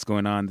that he has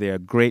going on there.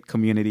 Great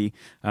community.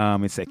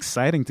 It's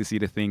exciting to see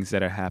the things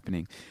that are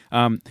happening.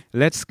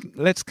 Let's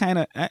kind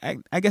of,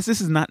 I guess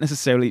this is not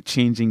necessarily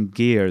changing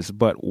gears,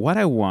 but what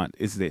I want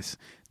is this.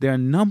 There are a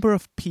number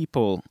of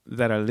people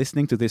that are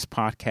listening to this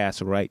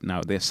podcast right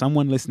now. There's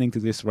someone listening to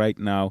this right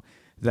now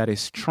that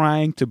is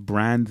trying to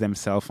brand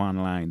themselves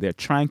online. They're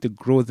trying to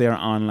grow their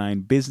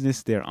online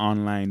business, their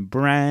online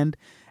brand,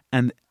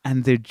 and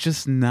they're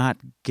just not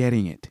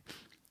getting it.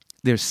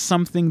 There's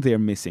something they're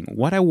missing.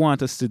 What I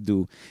want us to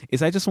do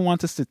is I just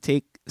want us to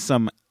take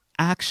some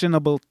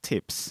actionable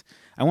tips.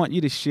 I want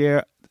you to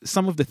share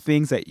some of the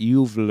things that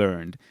you've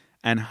learned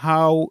and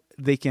how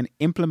they can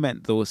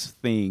implement those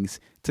things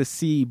to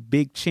see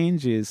big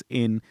changes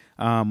in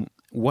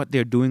what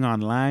they're doing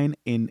online,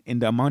 in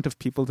the amount of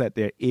people that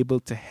they're able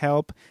to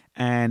help,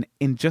 and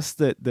in just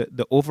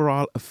the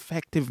overall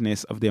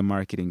effectiveness of their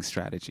marketing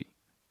strategy.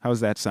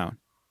 How's that sound?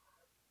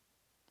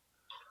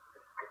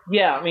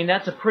 Yeah, I mean,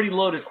 that's a pretty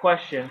loaded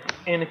question.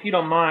 And if you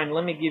don't mind,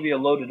 let me give you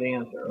a loaded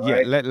answer.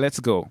 Right? Yeah,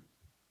 let's go.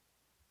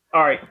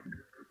 All right.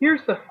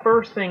 Here's the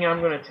first thing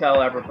I'm going to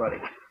tell everybody.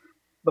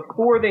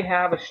 Before they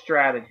have a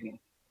strategy,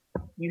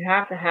 you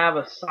have to have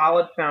a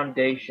solid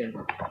foundation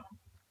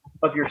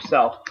of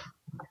yourself,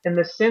 in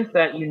the sense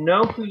that you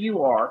know who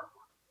you are,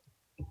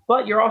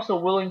 but you're also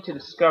willing to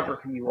discover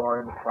who you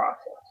are in the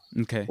process.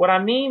 Okay. What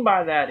I mean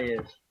by that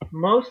is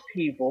most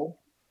people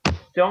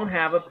don't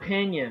have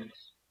opinions.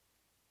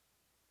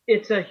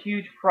 It's a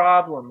huge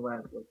problem,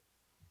 Leslie,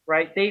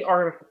 right? They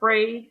are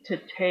afraid to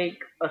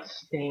take a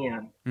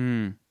stand.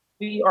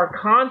 We are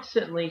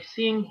constantly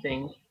seeing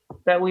things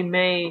that we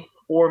may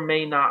or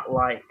may not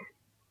like,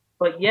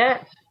 but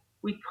yet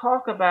we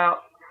talk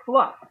about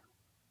fluff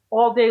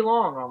all day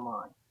long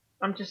online.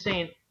 I'm just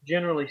saying,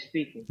 generally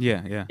speaking.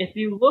 Yeah. If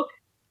you look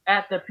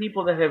at the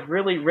people that have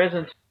really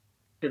risen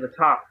to the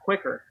top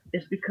quicker,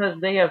 it's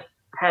because they have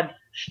had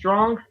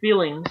strong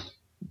feelings.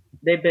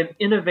 They've been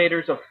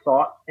innovators of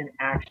thought and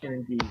action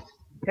and deeds.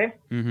 Okay?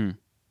 Mm-hmm.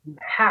 You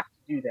have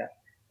to do that.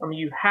 I mean,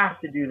 you have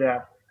to do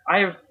that.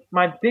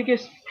 My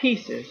biggest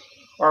pieces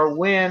are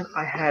when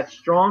I had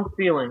strong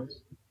feelings.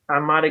 I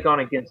might have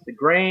gone against the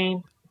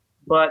grain,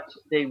 but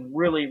they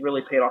really,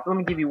 really paid off. Let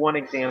me give you one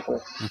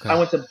example. Okay. I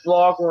went to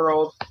Blog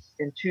World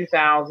in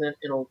 2000.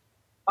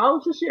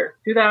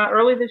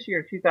 Early this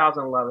year,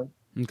 2011.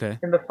 Okay.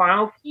 And the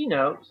final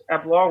keynotes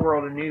at Blog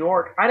World in New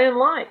York, I didn't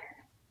like.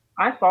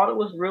 I thought it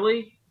was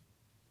really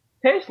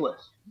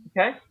tasteless.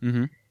 Okay.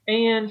 Mm-hmm.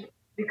 And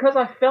because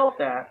I felt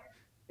that,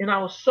 and I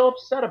was so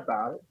upset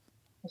about it,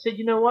 I said,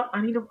 you know what?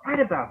 I need to write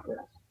about this.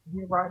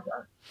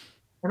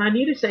 And I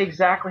need to say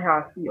exactly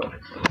how I feel.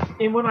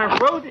 And when I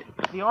wrote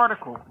the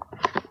article,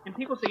 and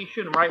people say you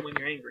shouldn't write when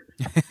you're angry.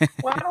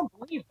 Well, I don't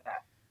believe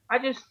that. I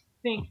just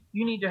think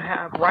you need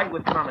to write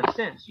with common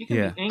sense. You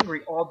can be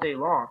angry all day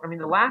long. I mean,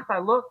 the last I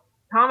looked,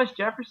 Thomas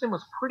Jefferson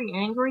was pretty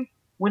angry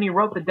when he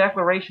wrote the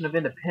Declaration of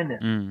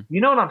Independence. You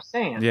know what I'm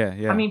saying?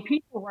 Yeah. I mean,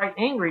 people write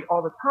angry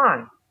all the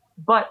time,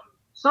 but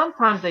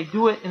sometimes they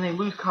do it and they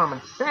lose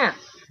common sense.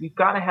 You've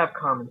got to have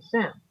common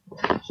sense.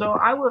 So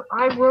I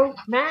wrote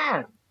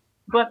mad,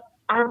 but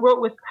I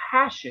wrote with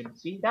passion.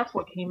 See, that's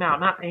what came out,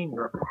 not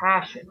anger,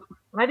 passion.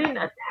 And I didn't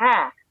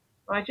attack,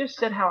 but I just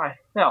said how I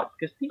felt,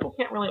 because people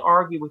can't really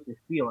argue with your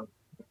feelings.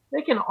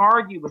 They can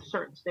argue with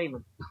certain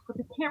statements, but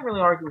they can't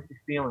really argue with your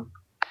feelings.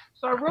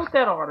 So I wrote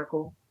that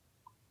article,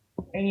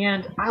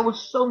 and I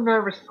was so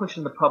nervous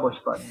pushing the publish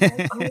button.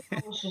 I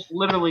was just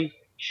literally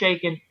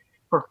shaking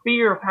for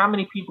fear of how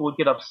many people would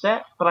get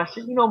upset. But I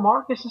said,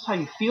 Mark, this is how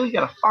you feel. You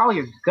got to follow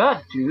your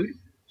gut, dude.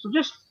 So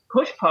just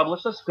push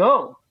publish. Let's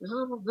go. This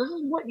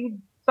is what you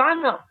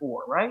signed up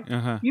for, right?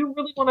 Uh-huh. You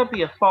really want to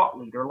be a thought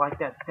leader, like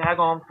that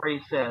daggone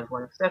phrase says,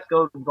 like Seth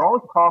Godin's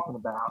always talking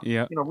about.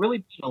 Yeah. Really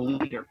being a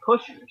leader,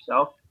 pushing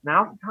yourself.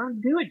 Now's the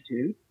time to do it,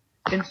 dude.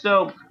 And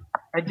so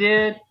I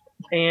did.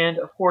 And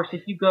of course,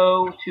 if you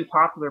go to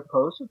popular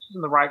posts, which is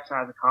in the right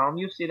side of the column,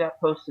 you'll see that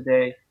post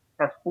today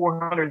has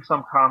 400 and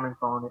some comments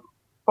on it.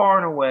 Far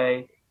and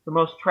away the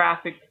most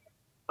trafficked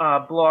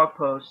blog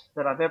post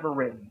that I've ever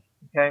written.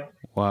 Okay.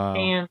 Wow.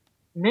 And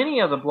many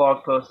of the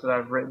blog posts that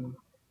I've written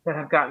that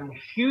have gotten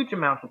huge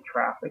amounts of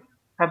traffic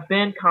have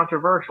been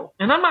controversial.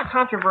 And I'm not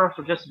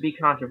controversial just to be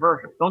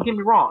controversial. Don't get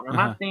me wrong. I'm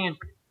not saying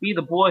be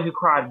the boy who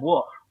cried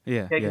wolf.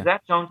 Yeah. Okay, because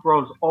that junk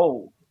grows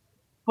old.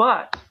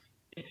 But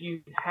if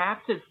you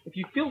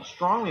feel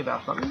strongly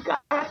about something, you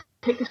got to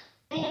take a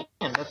stand.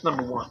 That's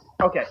number one.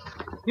 Okay.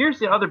 Here's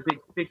the other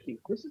big key.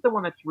 This is the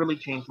one that's really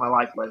changed my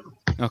life lately.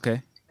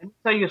 Okay. Let me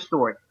tell you a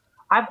story.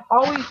 I've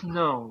always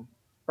known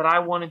that I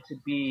wanted to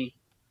be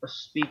a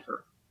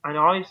speaker. I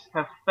always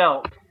have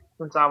felt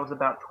since I was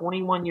about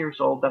 21 years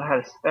old that I had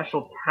a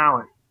special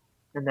talent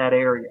in that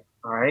area.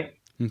 All right.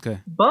 Okay.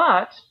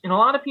 But, and a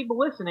lot of people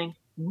listening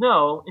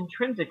know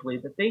intrinsically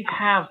that they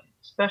have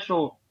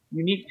special,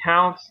 unique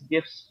talents,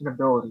 gifts, and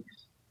abilities.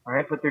 All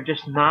right. But they're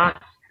just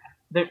not,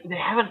 they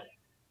haven't,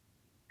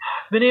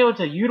 been able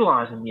to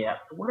utilize them yet.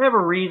 For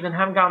whatever reason,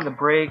 haven't gotten the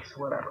breaks,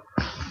 whatever.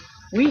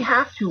 We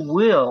have to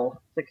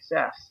will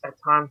success at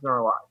times in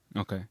our life.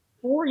 Okay.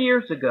 4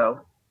 years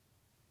ago,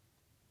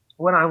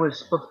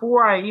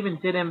 before I even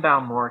did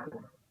inbound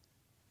marketing,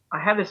 I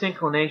had this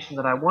inclination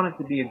that I wanted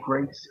to be a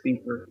great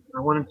speaker.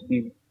 I wanted to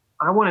be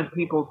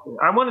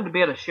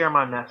able to share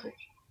my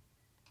message.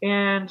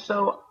 And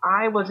so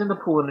I was in the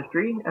pool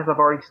industry, as I've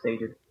already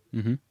stated.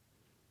 Mm-hmm.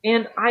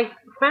 And I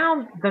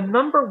found the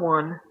number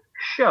one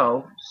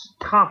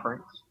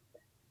conference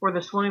for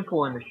the swimming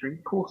pool industry,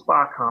 Pool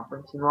Spa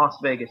Conference in Las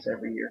Vegas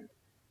every year,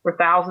 where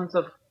thousands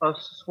of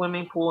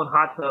swimming pool and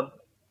hot tub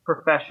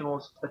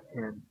professionals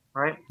attend,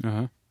 right?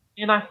 Uh-huh.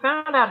 And I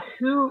found out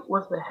who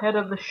was the head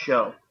of the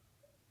show.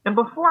 And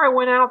before I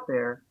went out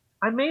there,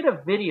 I made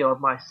a video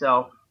of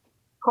myself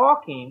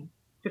talking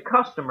to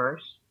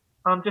customers,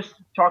 just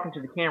talking to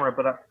the camera,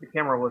 but the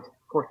camera was,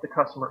 of course, the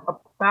customer,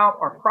 about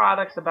our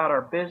products, about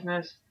our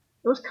business.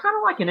 It was kind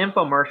of like an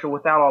infomercial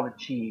without all the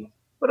cheese,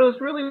 but it was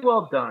really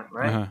well done,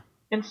 right? Uh-huh.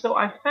 And so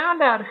I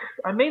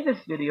made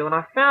this video, and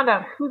I found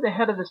out who the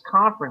head of this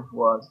conference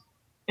was.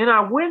 And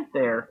I went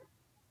there,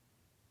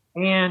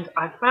 and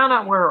I found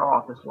out where her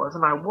office was,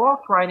 and I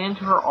walked right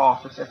into her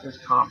office at this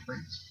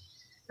conference.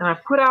 And I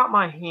put out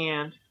my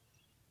hand,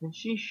 and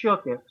she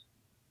shook it.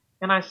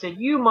 And I said,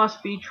 "You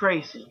must be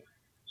Tracy."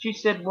 She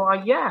said,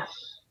 "Well,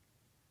 yes."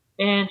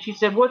 And she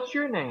said, "What's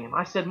your name?"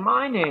 I said,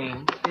 "My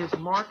name is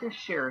Marcus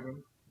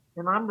Sheridan,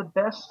 and I'm the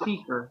best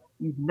speaker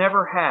you've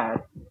never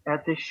had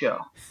at this show."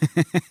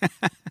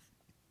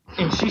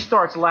 And she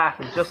starts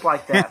laughing just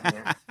like that,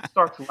 man.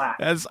 Starts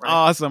laughing. That's right?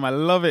 awesome. I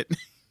love it.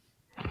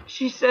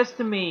 She says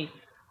to me,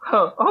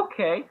 "Oh,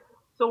 okay,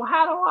 so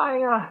how do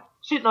I,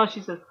 she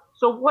says,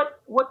 "So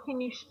what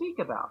can you speak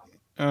about?"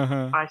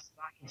 Uh-huh. I said,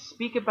 "I can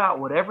speak about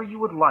whatever you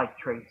would like,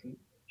 Tracy."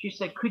 She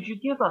said, "Could you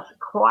give us a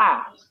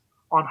class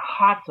on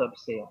hot tub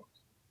sales?"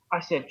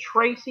 I said,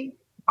 "Tracy,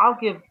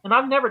 and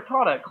I've never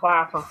taught a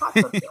class on hot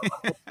tub sales.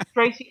 I said,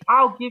 "Tracy,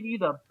 I'll give you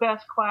the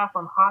best class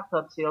on hot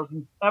tub sales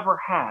you've ever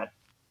had."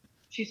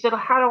 She said,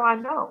 "How do I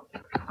know?"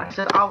 I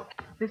said,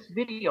 "This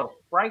video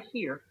right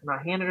here," and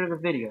I handed her the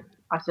video.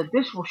 I said,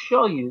 "This will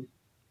show you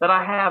that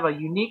I have a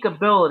unique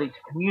ability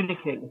to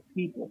communicate with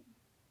people.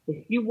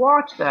 If you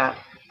watch that,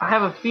 I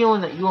have a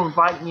feeling that you'll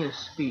invite me to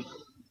speak."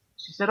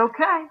 She said,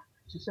 "Okay."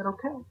 She said,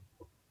 "Okay."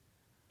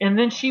 And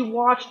then she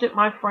watched it,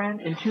 my friend,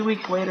 and 2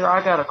 weeks later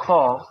I got a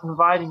call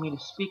inviting me to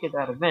speak at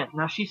that event.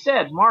 Now she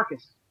said,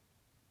 "Marcus,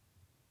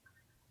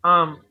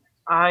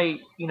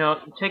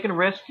 taking a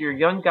risk, you're a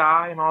young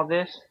guy and all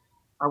this,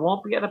 I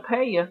won't be able to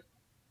pay you."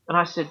 And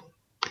I said,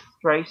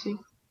 "Tracy,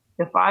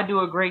 if I do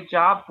a great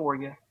job for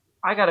you,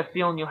 I got a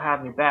feeling you'll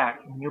have me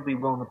back and you'll be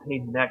willing to pay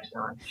me next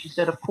time." She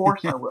said, "Of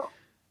course I will."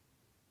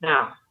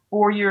 Now,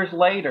 4 years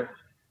later,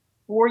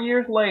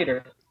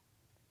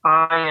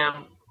 I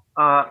am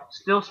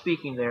still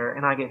speaking there,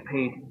 and I get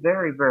paid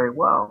very, very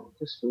well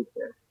to speak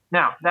there.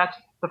 Now, that's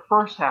the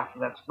first half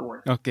of that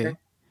story. Okay.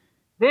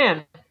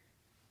 Then,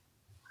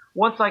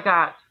 once I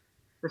got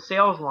the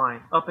sales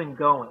line up and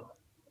going,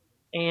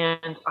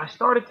 and I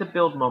started to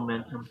build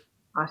momentum,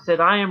 I said,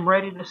 "I am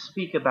ready to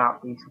speak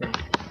about these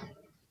things."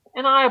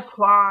 And I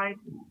applied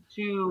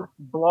to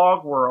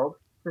Blog World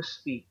to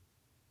speak,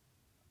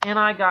 and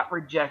I got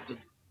rejected.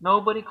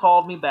 Nobody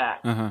called me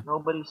back. Uh-huh.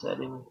 Nobody said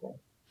anything.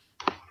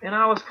 And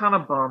I was kind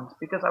of bummed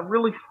because I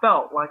really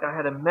felt like I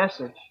had a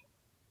message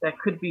that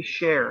could be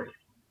shared.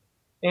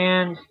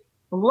 And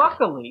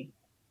luckily,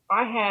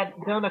 I had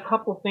done a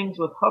couple things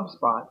with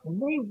HubSpot,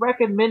 and they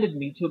recommended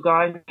me to a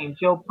guy named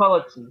Joe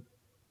Pulizzi,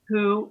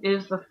 who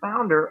is the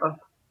founder of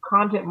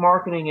Content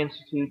Marketing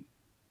Institute.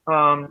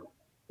 And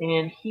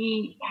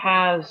he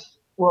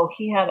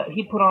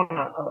put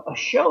on a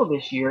show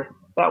this year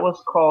that was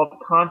called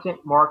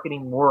Content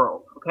Marketing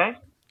World. Okay.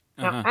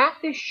 Now at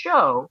this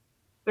show,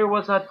 there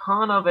was a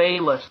ton of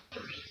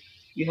A-listers.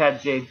 You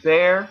had Jay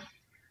Baer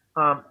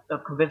of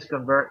Convince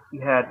Convert.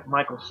 You had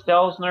Michael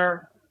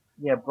Stelzner.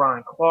 You had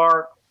Brian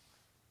Clark.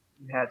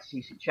 You had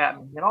CC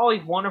Chapman. You had all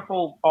these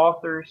wonderful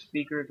authors,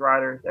 speakers,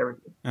 writers,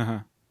 everything.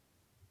 Uh-huh.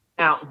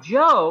 Now,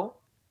 Joe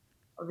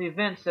of the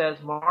event says,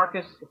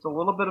 "Marcus, it's a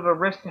little bit of a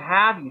risk to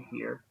have you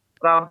here,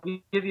 but I'll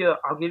give you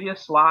a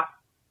slot.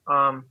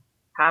 How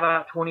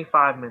about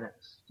 25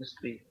 minutes to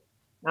speak?"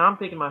 Now I'm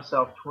thinking to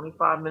myself,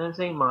 25 minutes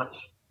ain't much,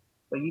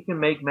 but you can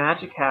make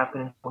magic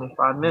happen in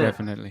 25 minutes.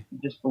 Definitely. You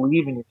just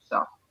believe in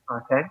yourself,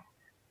 okay?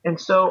 And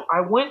so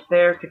I went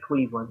there to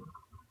Cleveland,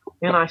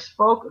 and I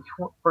spoke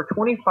for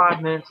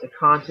 25 minutes at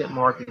Content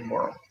Marketing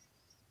World.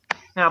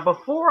 Now,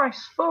 before I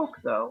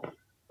spoke, though,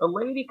 a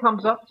lady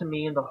comes up to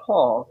me in the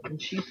hall, and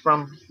she's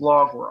from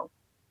Blog World.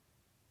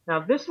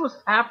 Now, this was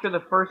after the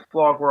first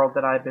Blog World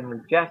that I had been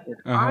rejected.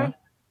 Uh-huh.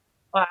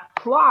 I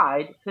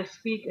applied to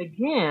speak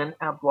again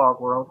at Blog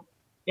World,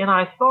 and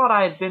I thought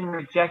I had been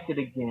rejected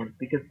again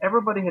because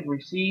everybody had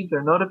received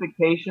their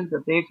notifications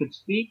that they could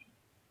speak.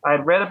 I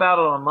had read about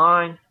it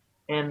online,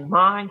 and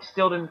mine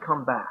still didn't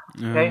come back.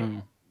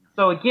 Okay?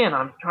 So again,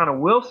 I'm trying to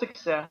will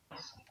success.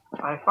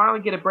 I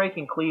finally get a break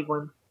in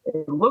Cleveland,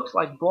 It looks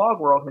like Blog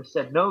World has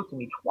said no to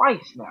me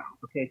twice now.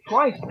 Okay,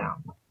 twice now.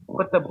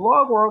 But the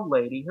Blog World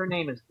lady, her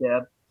name is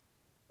Deb.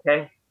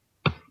 Okay,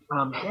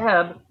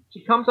 Deb,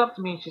 she comes up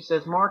to me and she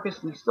says,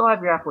 Marcus, we still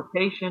have your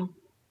application.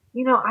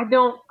 I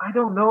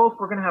don't know if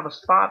we're gonna have a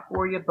spot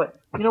for you, but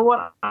you know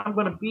what? I'm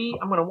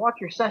gonna watch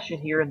your session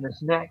here in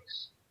this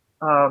next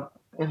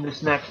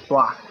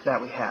block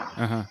that we have.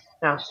 Uh-huh.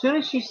 Now, as soon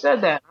as she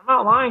said that, I'm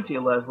not lying to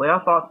you, Leslie. I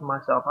thought to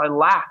myself, I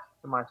laughed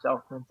to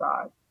myself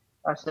inside.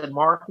 I said,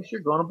 Marcus, you're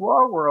going to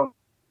Blog World.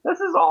 This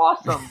is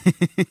awesome.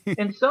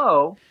 and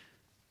so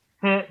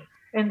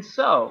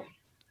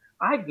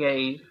I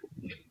gave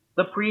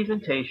the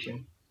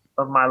presentation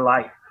of my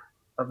life.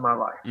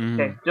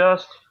 Okay,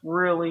 just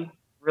really,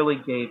 really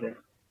gave it.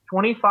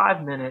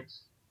 25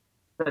 minutes.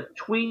 The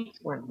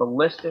tweets went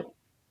ballistic.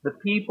 The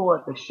people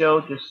at the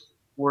show just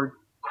were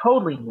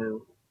totally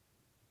new.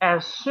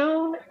 As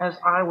soon as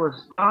I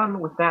was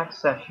done with that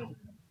session,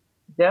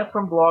 Deb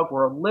from Blog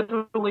World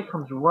literally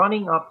comes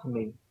running up to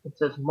me and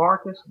says,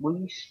 Marcus, will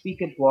you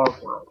speak at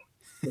Blog World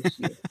this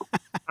year?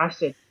 I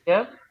said,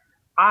 Deb,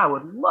 I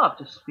would love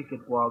to speak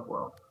at Blog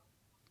World.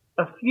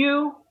 A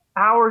few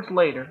hours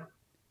later,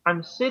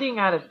 I'm sitting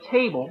at a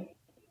table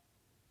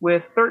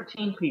with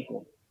 13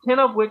 people, 10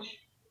 of which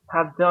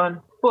have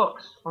done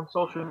books on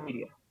social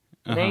media.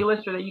 An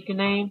A-lister that you can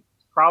name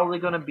is probably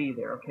going to be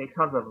there, okay,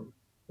 tons of them.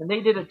 And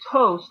they did a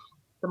toast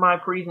to my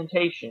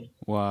presentation.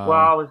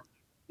 Wow.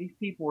 These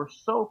people were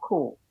so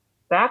cool.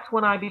 That's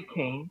when I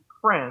became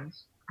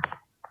friends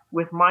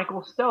with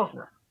Michael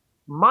Stelzner.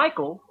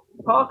 Michael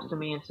talks to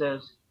me and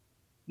says,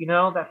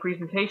 that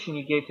presentation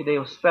you gave today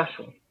was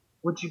special.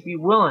 Would you be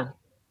willing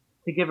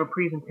to give a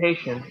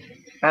presentation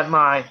at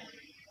my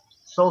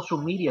social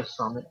media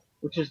summit,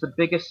 which is the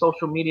biggest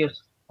social media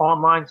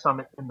online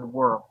summit in the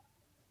world?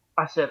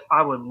 I said,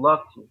 I would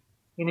love to.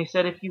 And he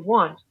said, if you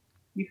want,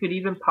 you could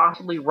even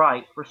possibly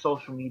write for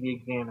Social Media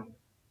Examiner.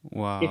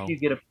 Wow. If you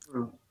get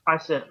approved. I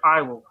said,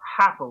 I will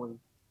happily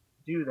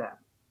do that.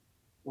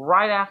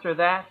 Right after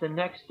that, the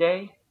next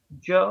day,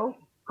 Joe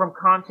from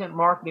Content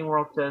Marketing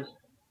World says,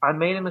 I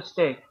made a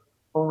mistake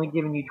only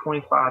giving you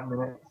 25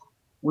 minutes.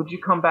 Would you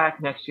come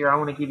back next year? I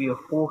want to give you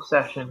a full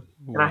session,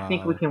 and I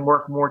think we can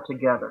work more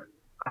together.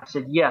 I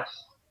said, yes,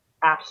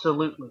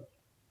 absolutely.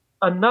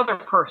 Another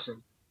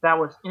person that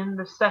was in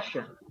the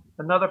session,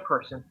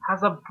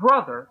 has a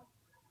brother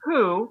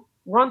who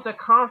runs a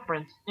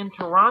conference in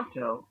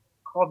Toronto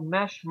called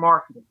Mesh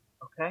Marketing,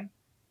 okay?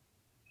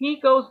 He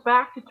goes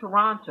back to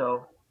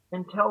Toronto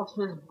and tells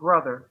his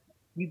brother,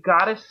 you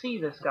got to see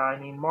this guy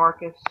named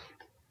Marcus.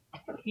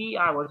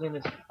 I was in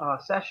his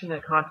session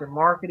at Content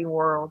Marketing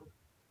World.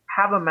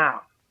 Have him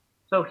out.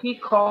 So he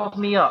calls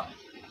me up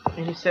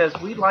and he says,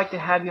 we'd like to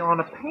have you on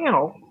a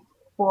panel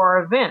for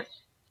our event.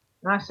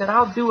 And I said,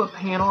 I'll do a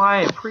panel.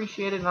 I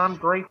appreciate it and I'm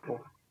grateful.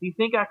 Do you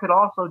think I could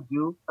also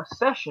do a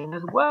session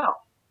as well?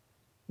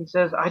 He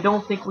says, I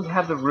don't think we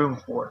have the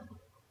room for it.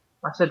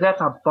 I said,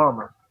 that's a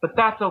bummer, but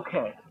that's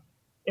okay.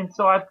 And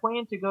so I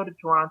planned to go to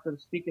Toronto to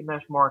speak at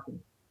Mesh Marketing.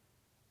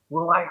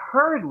 Well, I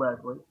heard,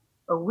 Leslie,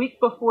 a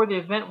week before the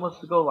event was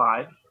to go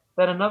live,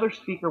 that another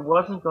speaker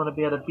wasn't going to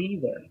be able to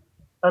be there.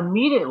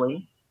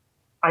 Immediately,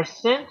 I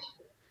sent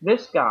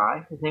this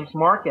guy, his name's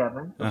Mark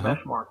Evans of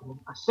Mesh Marketing,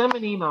 I sent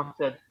him an email and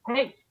said,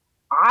 hey,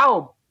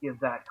 I'll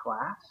give that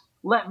class.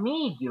 Let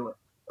me do it,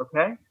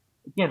 okay?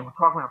 Again, we're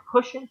talking about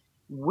pushing,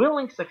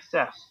 willing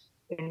success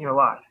in your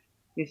life.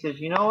 He says,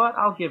 you know what?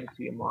 I'll give it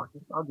to you,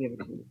 Marcus. I'll give it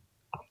to you.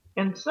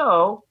 And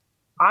so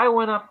I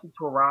went up to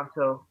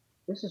Toronto.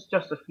 This is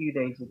just a few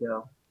days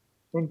ago,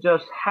 and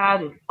just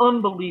had an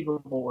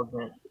unbelievable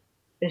event.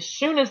 As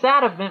soon as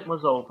that event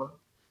was over,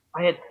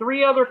 I had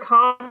 3 other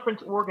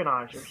conference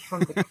organizers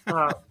from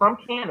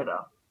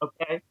Canada,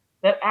 okay,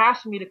 that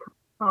asked me to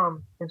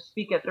come and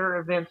speak at their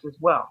events as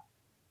well.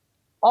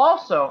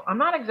 Also, I'm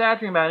not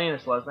exaggerating about any of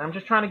this, Leslie. I'm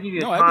just trying to give you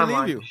a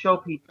timeline to show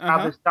people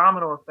how this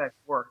domino effect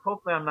works.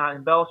 Hopefully I'm not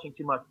embellishing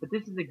too much, but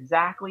this is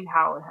exactly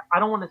how I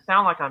don't want to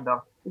sound like I'm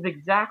embellishing. It's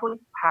exactly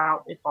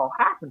how it all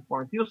happened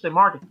for me. People say,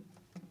 Marcus,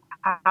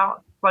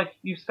 how, like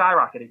you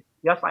skyrocketed.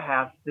 Yes, I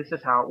have. This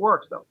is how it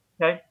works, though.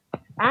 Okay?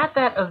 At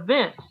that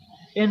event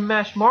in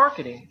Mesh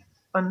Marketing,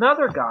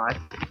 another guy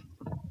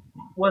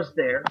was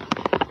there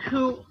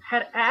who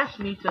had asked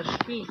me to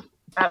speak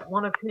at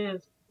one of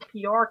his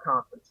PR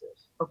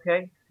conferences,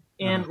 okay,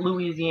 in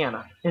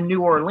Louisiana, in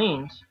New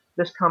Orleans,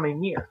 this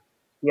coming year.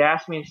 He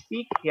asked me to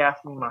speak. He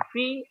asked me my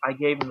fee. I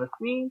gave him the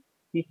fee.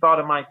 He thought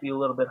it might be a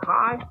little bit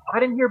high. I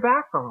didn't hear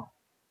back from him.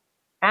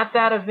 At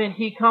that event,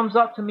 he comes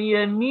up to me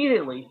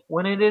immediately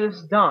when it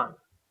is done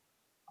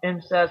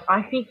and says,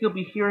 I think you'll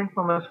be hearing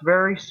from us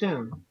very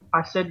soon.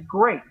 I said,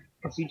 great,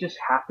 because he just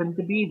happened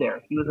to be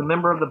there. He was a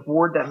member of the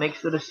board that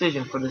makes the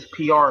decision for this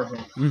PR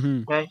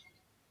event, okay?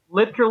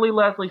 Literally,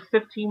 Leslie,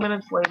 15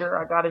 minutes later,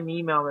 I got an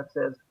email that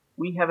says,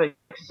 we have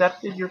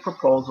accepted your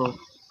proposal.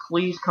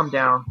 Please come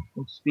down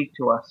and speak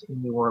to us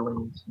in New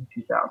Orleans in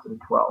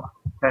 2012.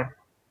 Okay?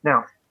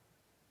 Now,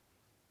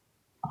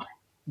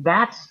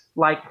 that's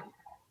like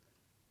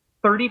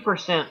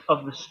 30%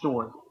 of the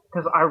story.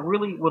 because I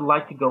really would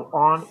like to go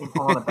on and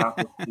on about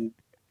this, dude.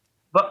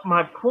 But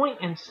my point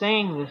in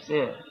saying this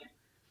is,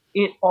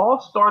 it all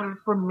started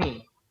for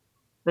me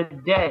the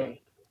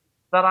day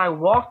that I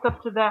walked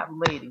up to that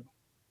lady,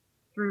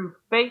 threw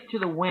fate to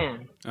the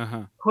wind,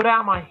 Uh-huh. put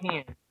out my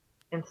hand,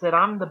 and said,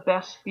 I'm the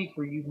best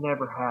speaker you've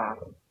never had.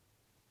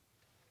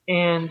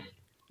 And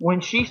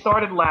when she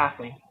started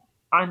laughing,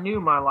 I knew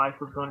my life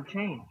was going to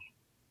change.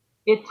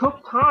 It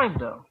took time,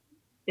 though.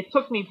 It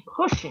took me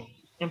pushing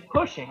and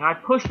pushing. I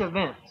pushed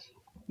events.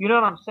 You know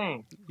what I'm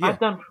saying? Yeah. I've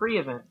done free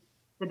events.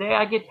 Today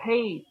I get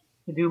paid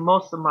to do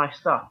most of my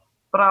stuff,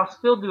 but I'll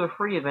still do a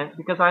free event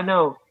because I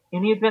know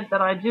any event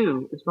that I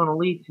do is going to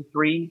lead to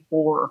 3,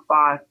 4, or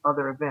 5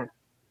 other events.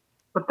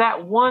 But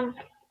that one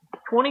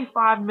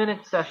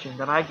 25-minute session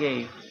that I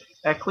gave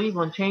at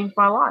Cleveland changed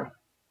my life.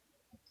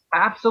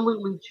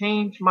 Absolutely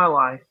changed my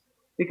life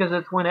because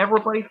it's when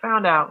everybody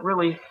found out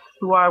really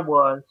who I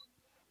was,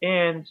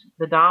 and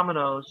the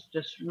dominoes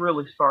just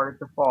really started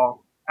to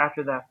fall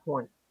after that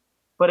point.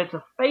 But it's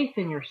a faith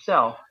in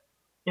yourself,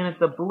 and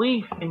it's a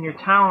belief in your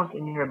talent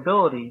and your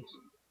abilities.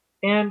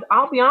 And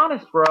I'll be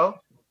honest, bro,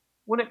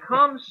 when it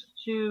comes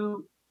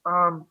to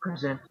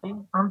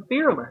presenting, I'm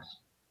fearless.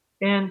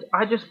 And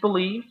I just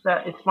believe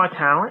that it's my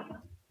talent,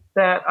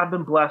 that I've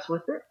been blessed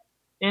with it.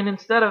 And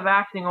instead of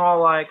acting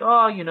all like, oh,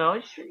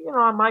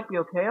 I might be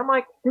okay, I'm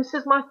like, this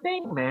is my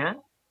thing, man.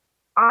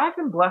 I've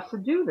been blessed to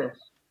do this.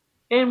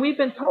 And we've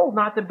been told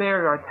not to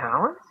bury our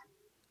talents.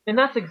 And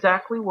that's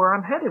exactly where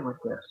I'm headed with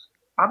this.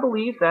 I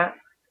believe that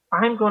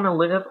I'm going to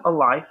live a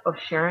life of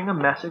sharing a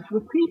message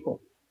with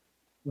people.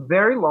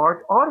 Very large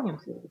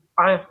audiences.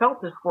 I have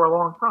felt this for a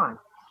long time.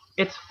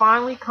 It's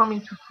finally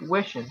coming to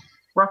fruition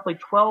roughly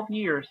 12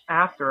 years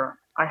after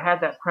I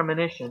had that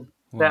premonition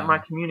that my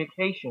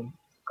communication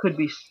could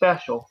be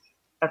special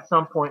at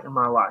some point in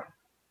my life.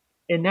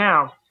 And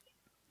now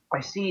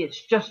I see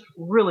it's just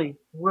really,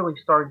 really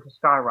starting to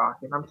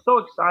skyrocket. I'm so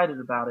excited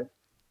about it.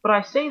 But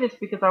I say this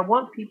because I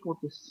want people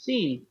to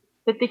see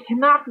that they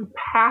cannot be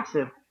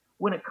passive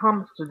when it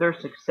comes to their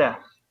success.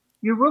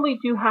 You really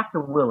do have to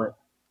will it.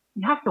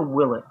 You have to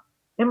will it.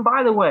 And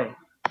by the way,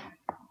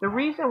 the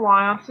reason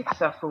why I'm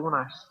successful when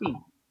I speak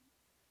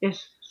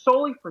is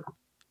solely for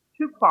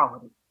 2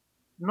 qualities.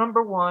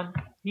 Number 1,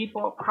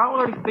 people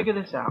probably already figured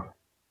this out.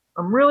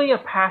 I'm really a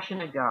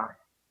passionate guy.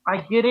 I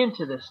get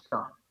into this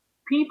stuff.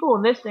 People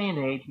in this day and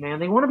age, man,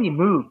 they want to be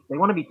moved. They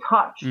want to be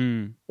touched.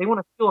 They want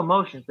to feel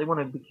emotions. They want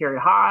to be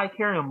carried high,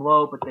 carry them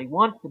low, but they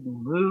want to be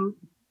moved.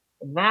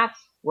 And that's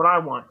what I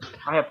want.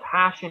 I have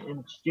passion, and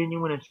it's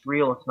genuine, it's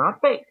real, it's not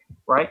fake,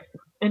 right?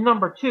 And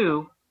number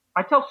 2,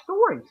 I tell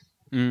stories.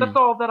 That's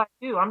all that I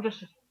do.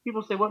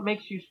 People say, what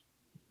makes you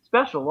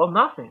special? Well,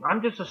 nothing.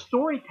 I'm just a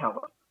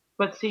storyteller.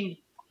 But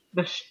see,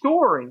 the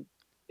story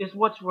is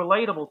what's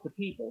relatable to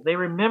people. They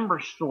remember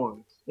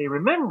stories.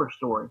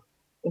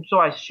 And so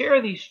I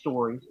share these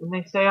stories, and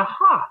they say,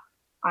 aha,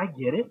 I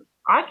get it.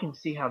 I can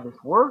see how this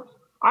works.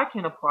 I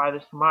can apply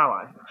this to my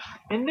life.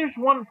 And there's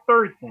one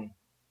third thing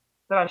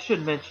that I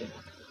should mention,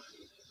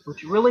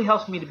 which really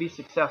helps me to be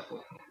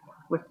successful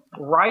with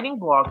writing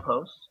blog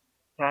posts,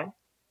 okay,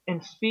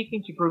 and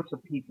speaking to groups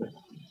of people.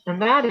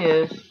 And that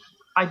is,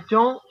 I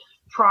don't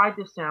try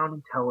to sound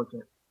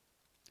intelligent.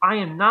 I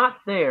am not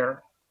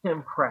there to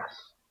impress.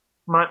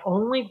 My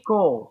only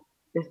goal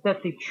is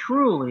that they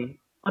truly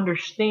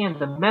understand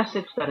the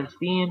message that is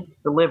being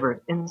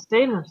delivered and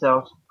say to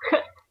themselves,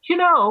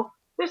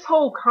 this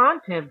whole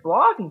content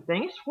blogging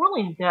thing is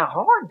really not that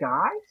hard,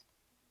 guys.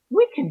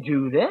 We can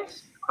do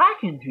this. I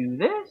can do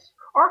this.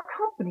 Our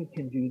company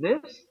can do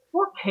this.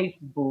 We're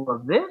capable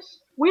of this.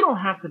 We don't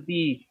have to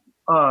be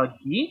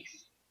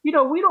geeks. We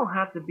don't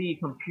have to be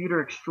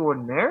computer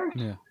extraordinaires.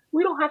 Yeah.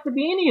 We don't have to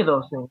be any of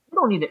those things. We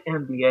don't need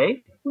an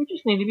MBA. We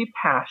just need to be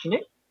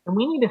passionate, and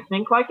we need to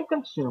think like a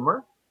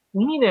consumer.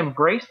 We need to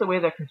embrace the way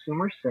that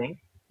consumers think,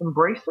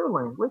 embrace their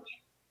language,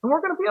 and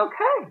we're going to be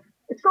okay.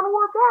 It's going to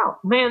work out.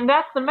 Man,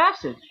 that's the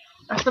message.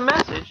 That's the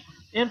message.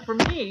 And for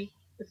me,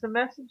 it's a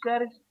message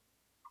that is,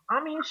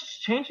 it's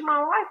just changing my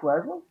life,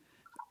 Leslie.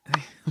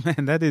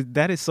 Man,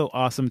 that is so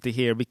awesome to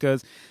hear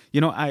because,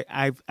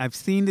 I've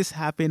seen this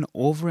happen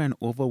over and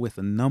over with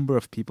a number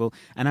of people,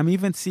 and I'm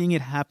even seeing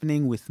it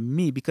happening with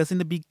me because in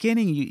the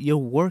beginning you're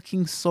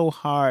working so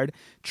hard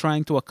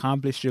trying to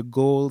accomplish your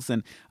goals,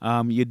 and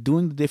you're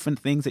doing the different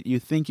things that you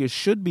think you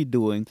should be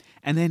doing,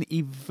 and then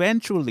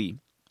eventually,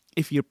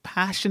 if you're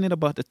passionate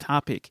about the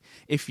topic,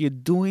 if you're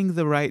doing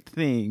the right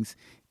things,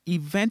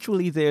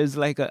 eventually there's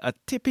like a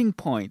tipping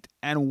point,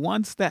 and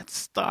once that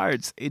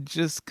starts, it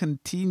just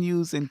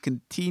continues and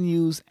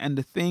continues, and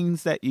the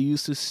things that you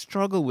used to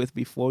struggle with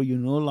before, you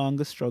no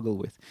longer struggle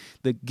with.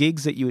 The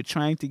gigs that you were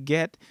trying to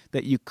get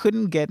that you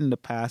couldn't get in the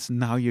past,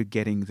 now you're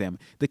getting them.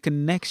 The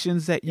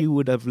connections that you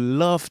would have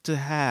loved to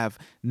have,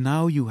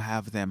 now you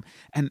have them.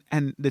 And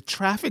the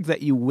traffic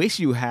that you wish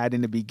you had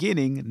in the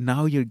beginning,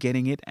 now you're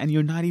getting it, and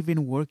you're not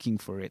even working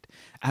for it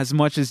as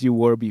much as you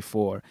were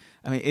before.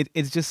 I mean,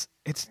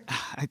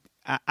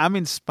 I'm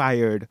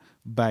inspired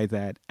by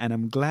that, and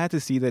I'm glad to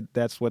see that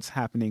that's what's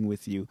happening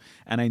with you.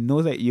 And I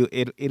know that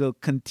it'll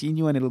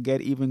continue, and it'll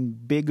get even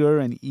bigger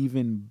and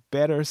even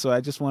better. So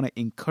I just want to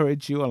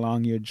encourage you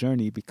along your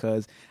journey,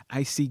 because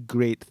I see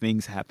great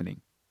things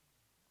happening.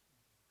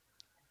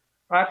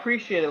 I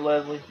appreciate it,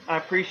 Leslie. I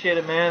appreciate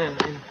it, man,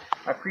 and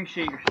I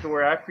appreciate your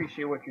story. I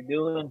appreciate what you're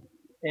doing,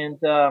 and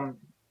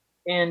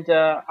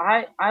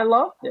I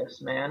love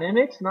this, man. And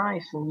it's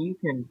nice when you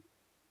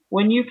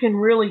can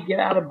really get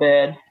out of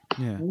bed.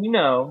 Yeah. You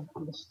know,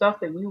 the stuff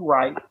that you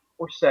write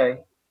or say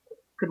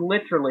could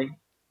literally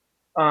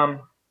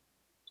um,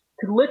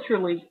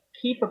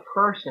 keep a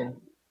person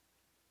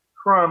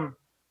from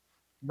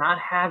not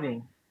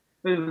having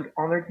food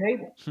on their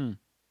table.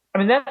 I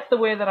mean, that's the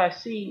way that I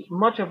see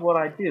much of what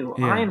I do.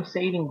 Yeah. I am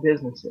saving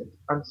businesses.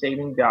 I'm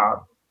saving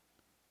jobs.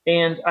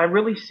 And I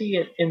really see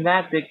it in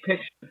that big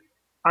picture.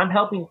 I'm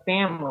helping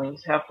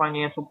families have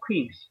financial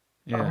peace.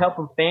 I'm Yeah.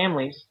 helping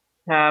families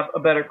have a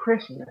better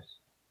Christmas.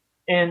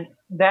 And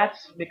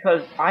that's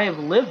because I have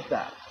lived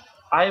that.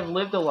 I have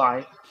lived a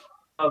life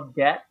of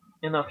debt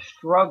and of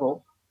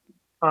struggle,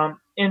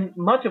 and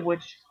much of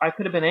which I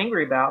could have been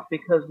angry about,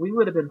 because we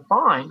would have been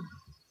fine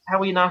had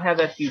we not had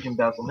that huge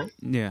embezzlement.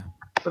 Yeah.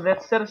 But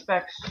that set us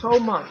back so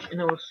much,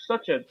 and it was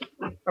such a.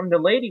 I mean, the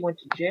lady went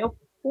to jail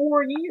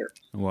for 4 years.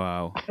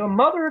 Wow. So a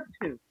mother of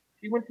two,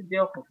 she went to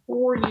jail for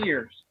 4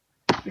 years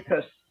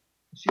because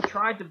she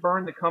tried to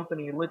burn the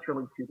company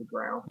literally to the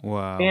ground.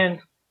 Wow. And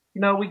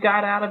we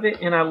got out of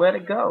it, and I let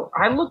it go.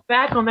 I look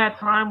back on that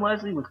time,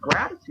 Leslie, with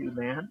gratitude,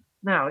 man.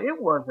 Now,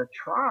 it was a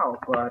trial,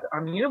 but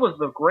I mean, it was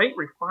the great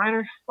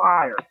refiner's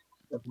fire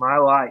of my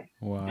life.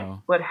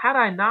 Wow. But had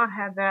I not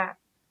had that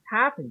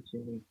happen to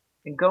me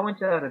and go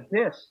into that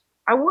abyss,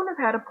 I wouldn't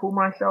have had to pull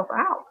myself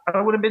out.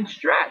 I would have been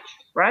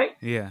stretched, right?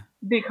 Yeah.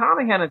 The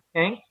economy hadn't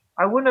tanked.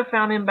 I wouldn't have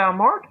found inbound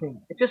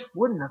marketing. It just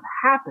wouldn't have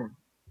happened,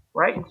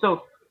 right? And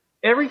so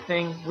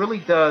everything really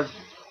does.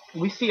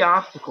 We see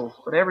obstacles,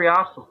 but every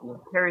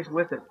obstacle carries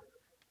with it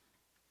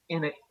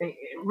in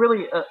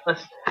really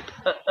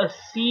a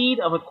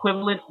seed of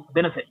equivalent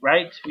benefit,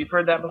 right? We've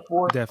heard that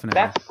before.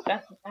 Definitely.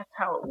 That's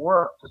how it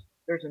works.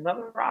 There's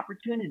another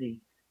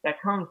opportunity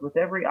that comes with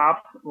every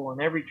obstacle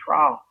and every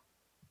trial,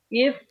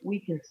 if we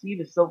can see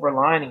the silver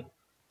lining.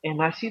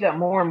 And I see that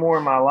more and more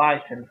in my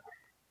life,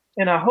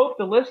 and I hope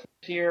the listeners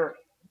here,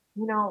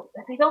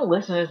 that they don't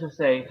listen to this and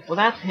say, well,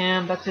 that's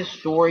him, that's his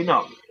story.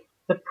 No,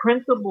 the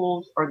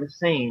principles are the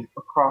same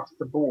across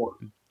the board.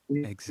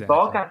 We've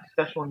all got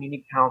special and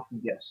unique talents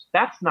and gifts.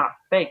 That's not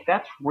fake.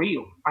 That's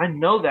real. I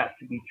know that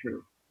to be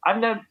true. I've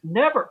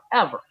never,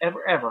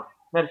 ever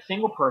met a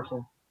single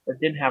person that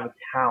didn't have a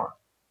talent.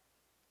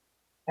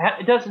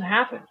 It doesn't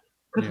happen,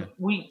 because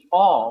we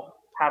all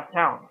have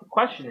talent. The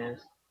question is,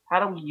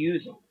 how do we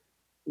use them?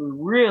 We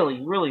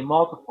really, really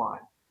multiply.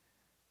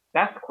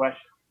 That's the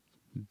question.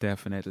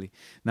 Definitely.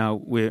 Now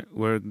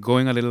we're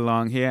going a little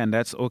long here, and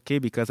that's okay,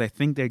 because I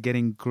think they're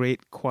getting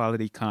great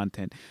quality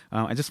content.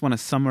 I just want to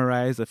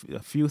summarize a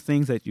few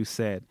things that you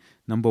said.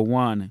 Number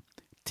one,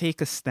 take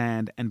a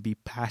stand and be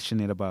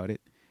passionate about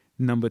it.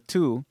 Number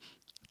two,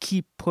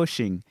 keep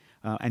pushing,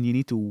 and you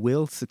need to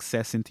will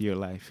success into your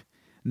life.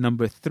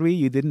 Number three,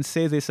 you didn't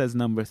say this as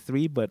number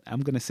three, but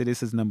I'm going to say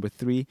this as number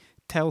three.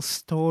 Tell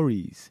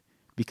stories,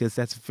 because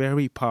that's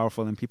very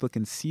powerful and people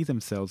can see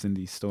themselves in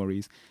these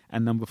stories.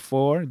 And number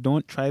four,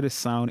 don't try to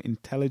sound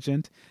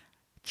intelligent.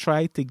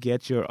 Try to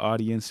get your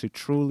audience to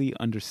truly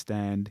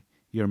understand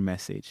your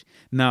message.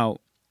 Now,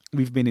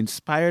 we've been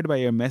inspired by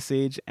your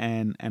message,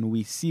 and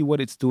we see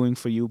what it's doing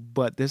for you,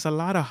 but there's a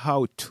lot of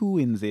how-to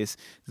in this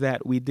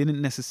that we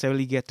didn't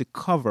necessarily get to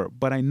cover.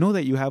 But I know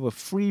that you have a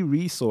free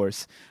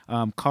resource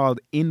called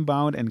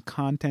Inbound and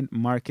Content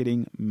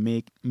Marketing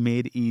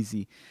Made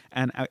Easy.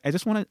 And I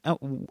just want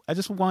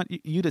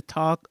you to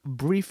talk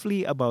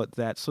briefly about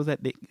that, so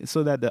that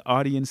the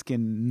audience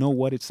can know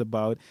what it's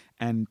about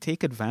and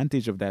take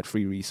advantage of that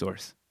free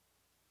resource.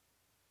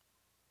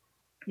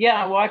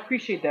 Yeah, well, I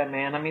appreciate that,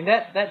 man. I mean,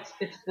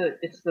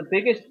 it's the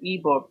biggest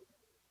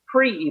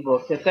free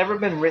ebook that's ever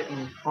been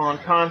written on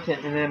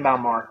content and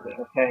inbound marketing.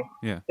 Okay.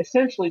 Yeah.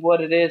 Essentially, what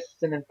it is,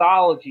 it's an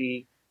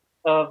anthology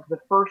of the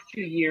first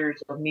 2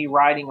 years of me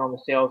writing on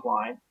the sales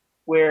line,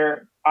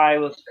 where I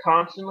was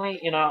constantly,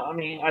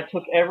 I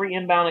took every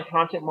inbound and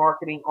content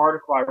marketing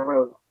article I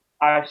wrote,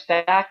 I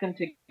stacked them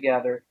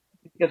together,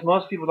 because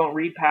most people don't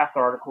read past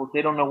articles.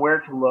 They don't know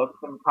where to look.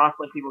 I'm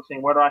constantly people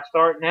saying, where do I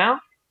start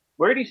now?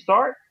 Where do you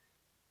start?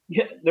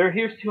 Yeah,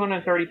 here's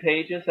 230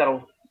 pages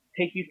that'll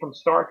take you from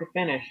start to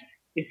finish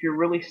if you're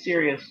really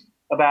serious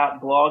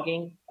about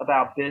blogging,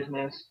 about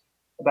business,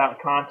 about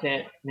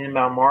content and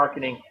inbound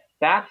marketing.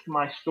 That's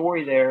my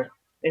story there.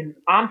 And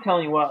I'm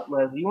telling you what,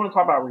 Leslie, you want to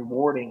talk about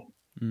rewarding.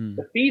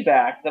 The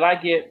feedback that I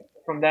get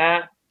from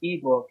that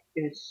ebook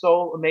is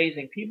so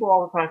amazing. People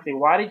all the time say,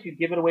 why did you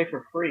give it away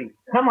for free?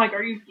 I'm like,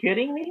 are you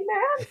kidding me,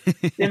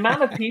 man? The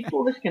amount of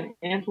people this can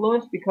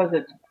influence because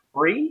it's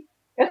free?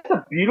 That's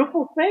a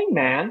beautiful thing,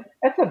 man.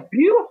 That's a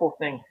beautiful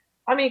thing.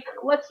 I mean,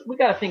 we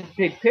got to think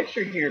big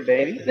picture here,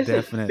 baby. This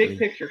Definitely. is big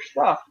picture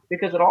stuff,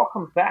 because it all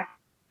comes back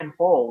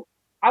tenfold.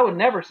 I would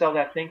never sell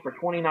that thing for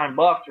 $29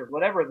 or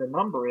whatever the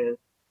number is,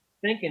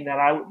 thinking that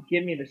I would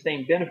give me the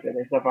same benefit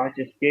as if I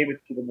just gave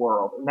it to the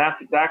world. And that's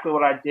exactly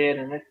what I did.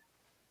 And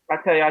I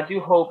tell you, I do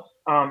hope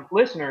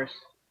listeners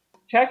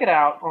check it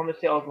out on the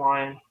Sales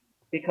Lion,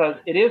 because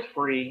it is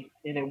free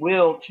and it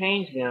will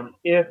change them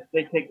if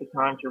they take the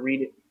time to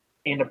read it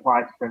and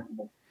apply its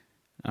principles.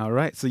 All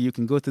right, so you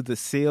can go to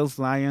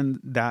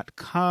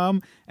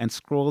thesaleslion.com and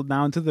scroll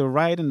down to the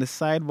right in the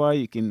sidebar.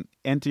 You can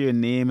enter your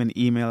name and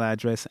email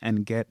address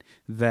and get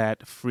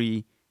that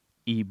free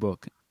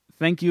ebook.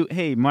 Thank you.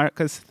 Hey,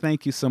 Marcus,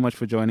 thank you so much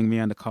for joining me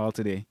on the call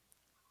today.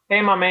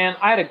 Hey, my man,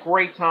 I had a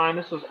great time.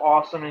 This was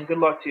awesome, and good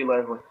luck to you,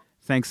 Leslie.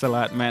 Thanks a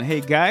lot, man. Hey,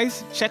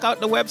 guys, check out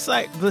the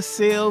website,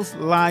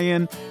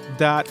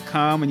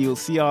 thesaleslion.com, and you'll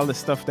see all the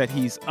stuff that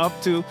he's up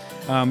to.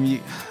 You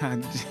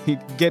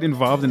get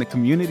involved in the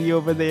community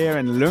over there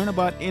and learn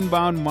about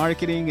inbound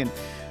marketing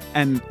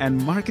and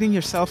marketing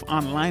yourself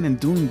online and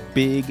doing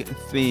big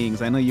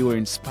things. I know you were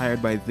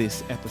inspired by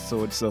this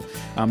episode, so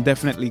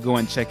definitely go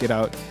and check it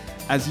out.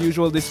 As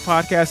usual, this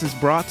podcast is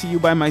brought to you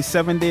by my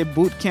 7-day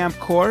bootcamp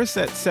course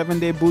at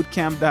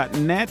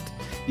 7daybootcamp.net.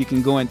 You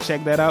can go and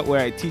check that out, where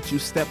I teach you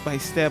step by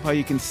step how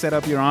you can set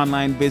up your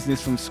online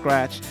business from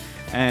scratch,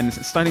 and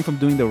starting from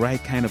doing the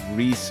right kind of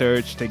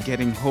research to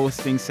getting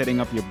hosting, setting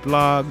up your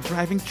blog,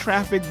 driving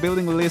traffic,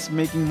 building lists,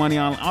 making money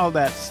on all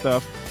that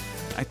stuff.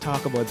 I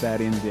talk about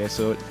that in there,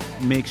 so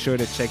make sure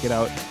to check it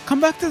out. Come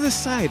back to the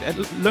site at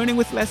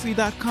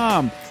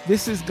learningwithleslie.com.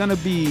 This is going to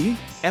be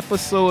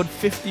episode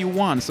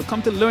 51. So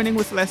come to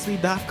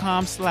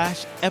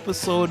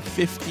learningwithleslie.com/episode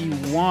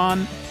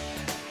 51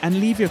 and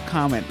leave your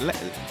comment.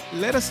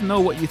 Let us know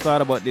what you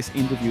thought about this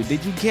interview.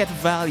 Did you get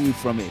value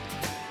from it?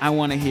 I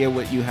want to hear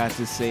what you had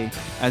to say.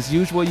 As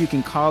usual, you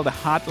can call the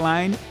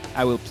hotline.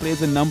 I will play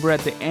the number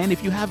at the end.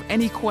 If you have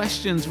any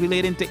questions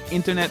relating to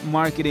internet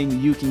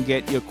marketing, you can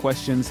get your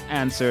questions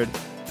answered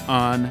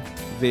on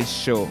this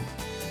show.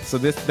 So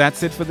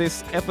that's it for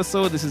this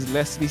episode. This is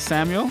Leslie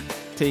Samuel.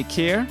 Take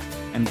care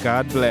and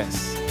God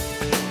bless.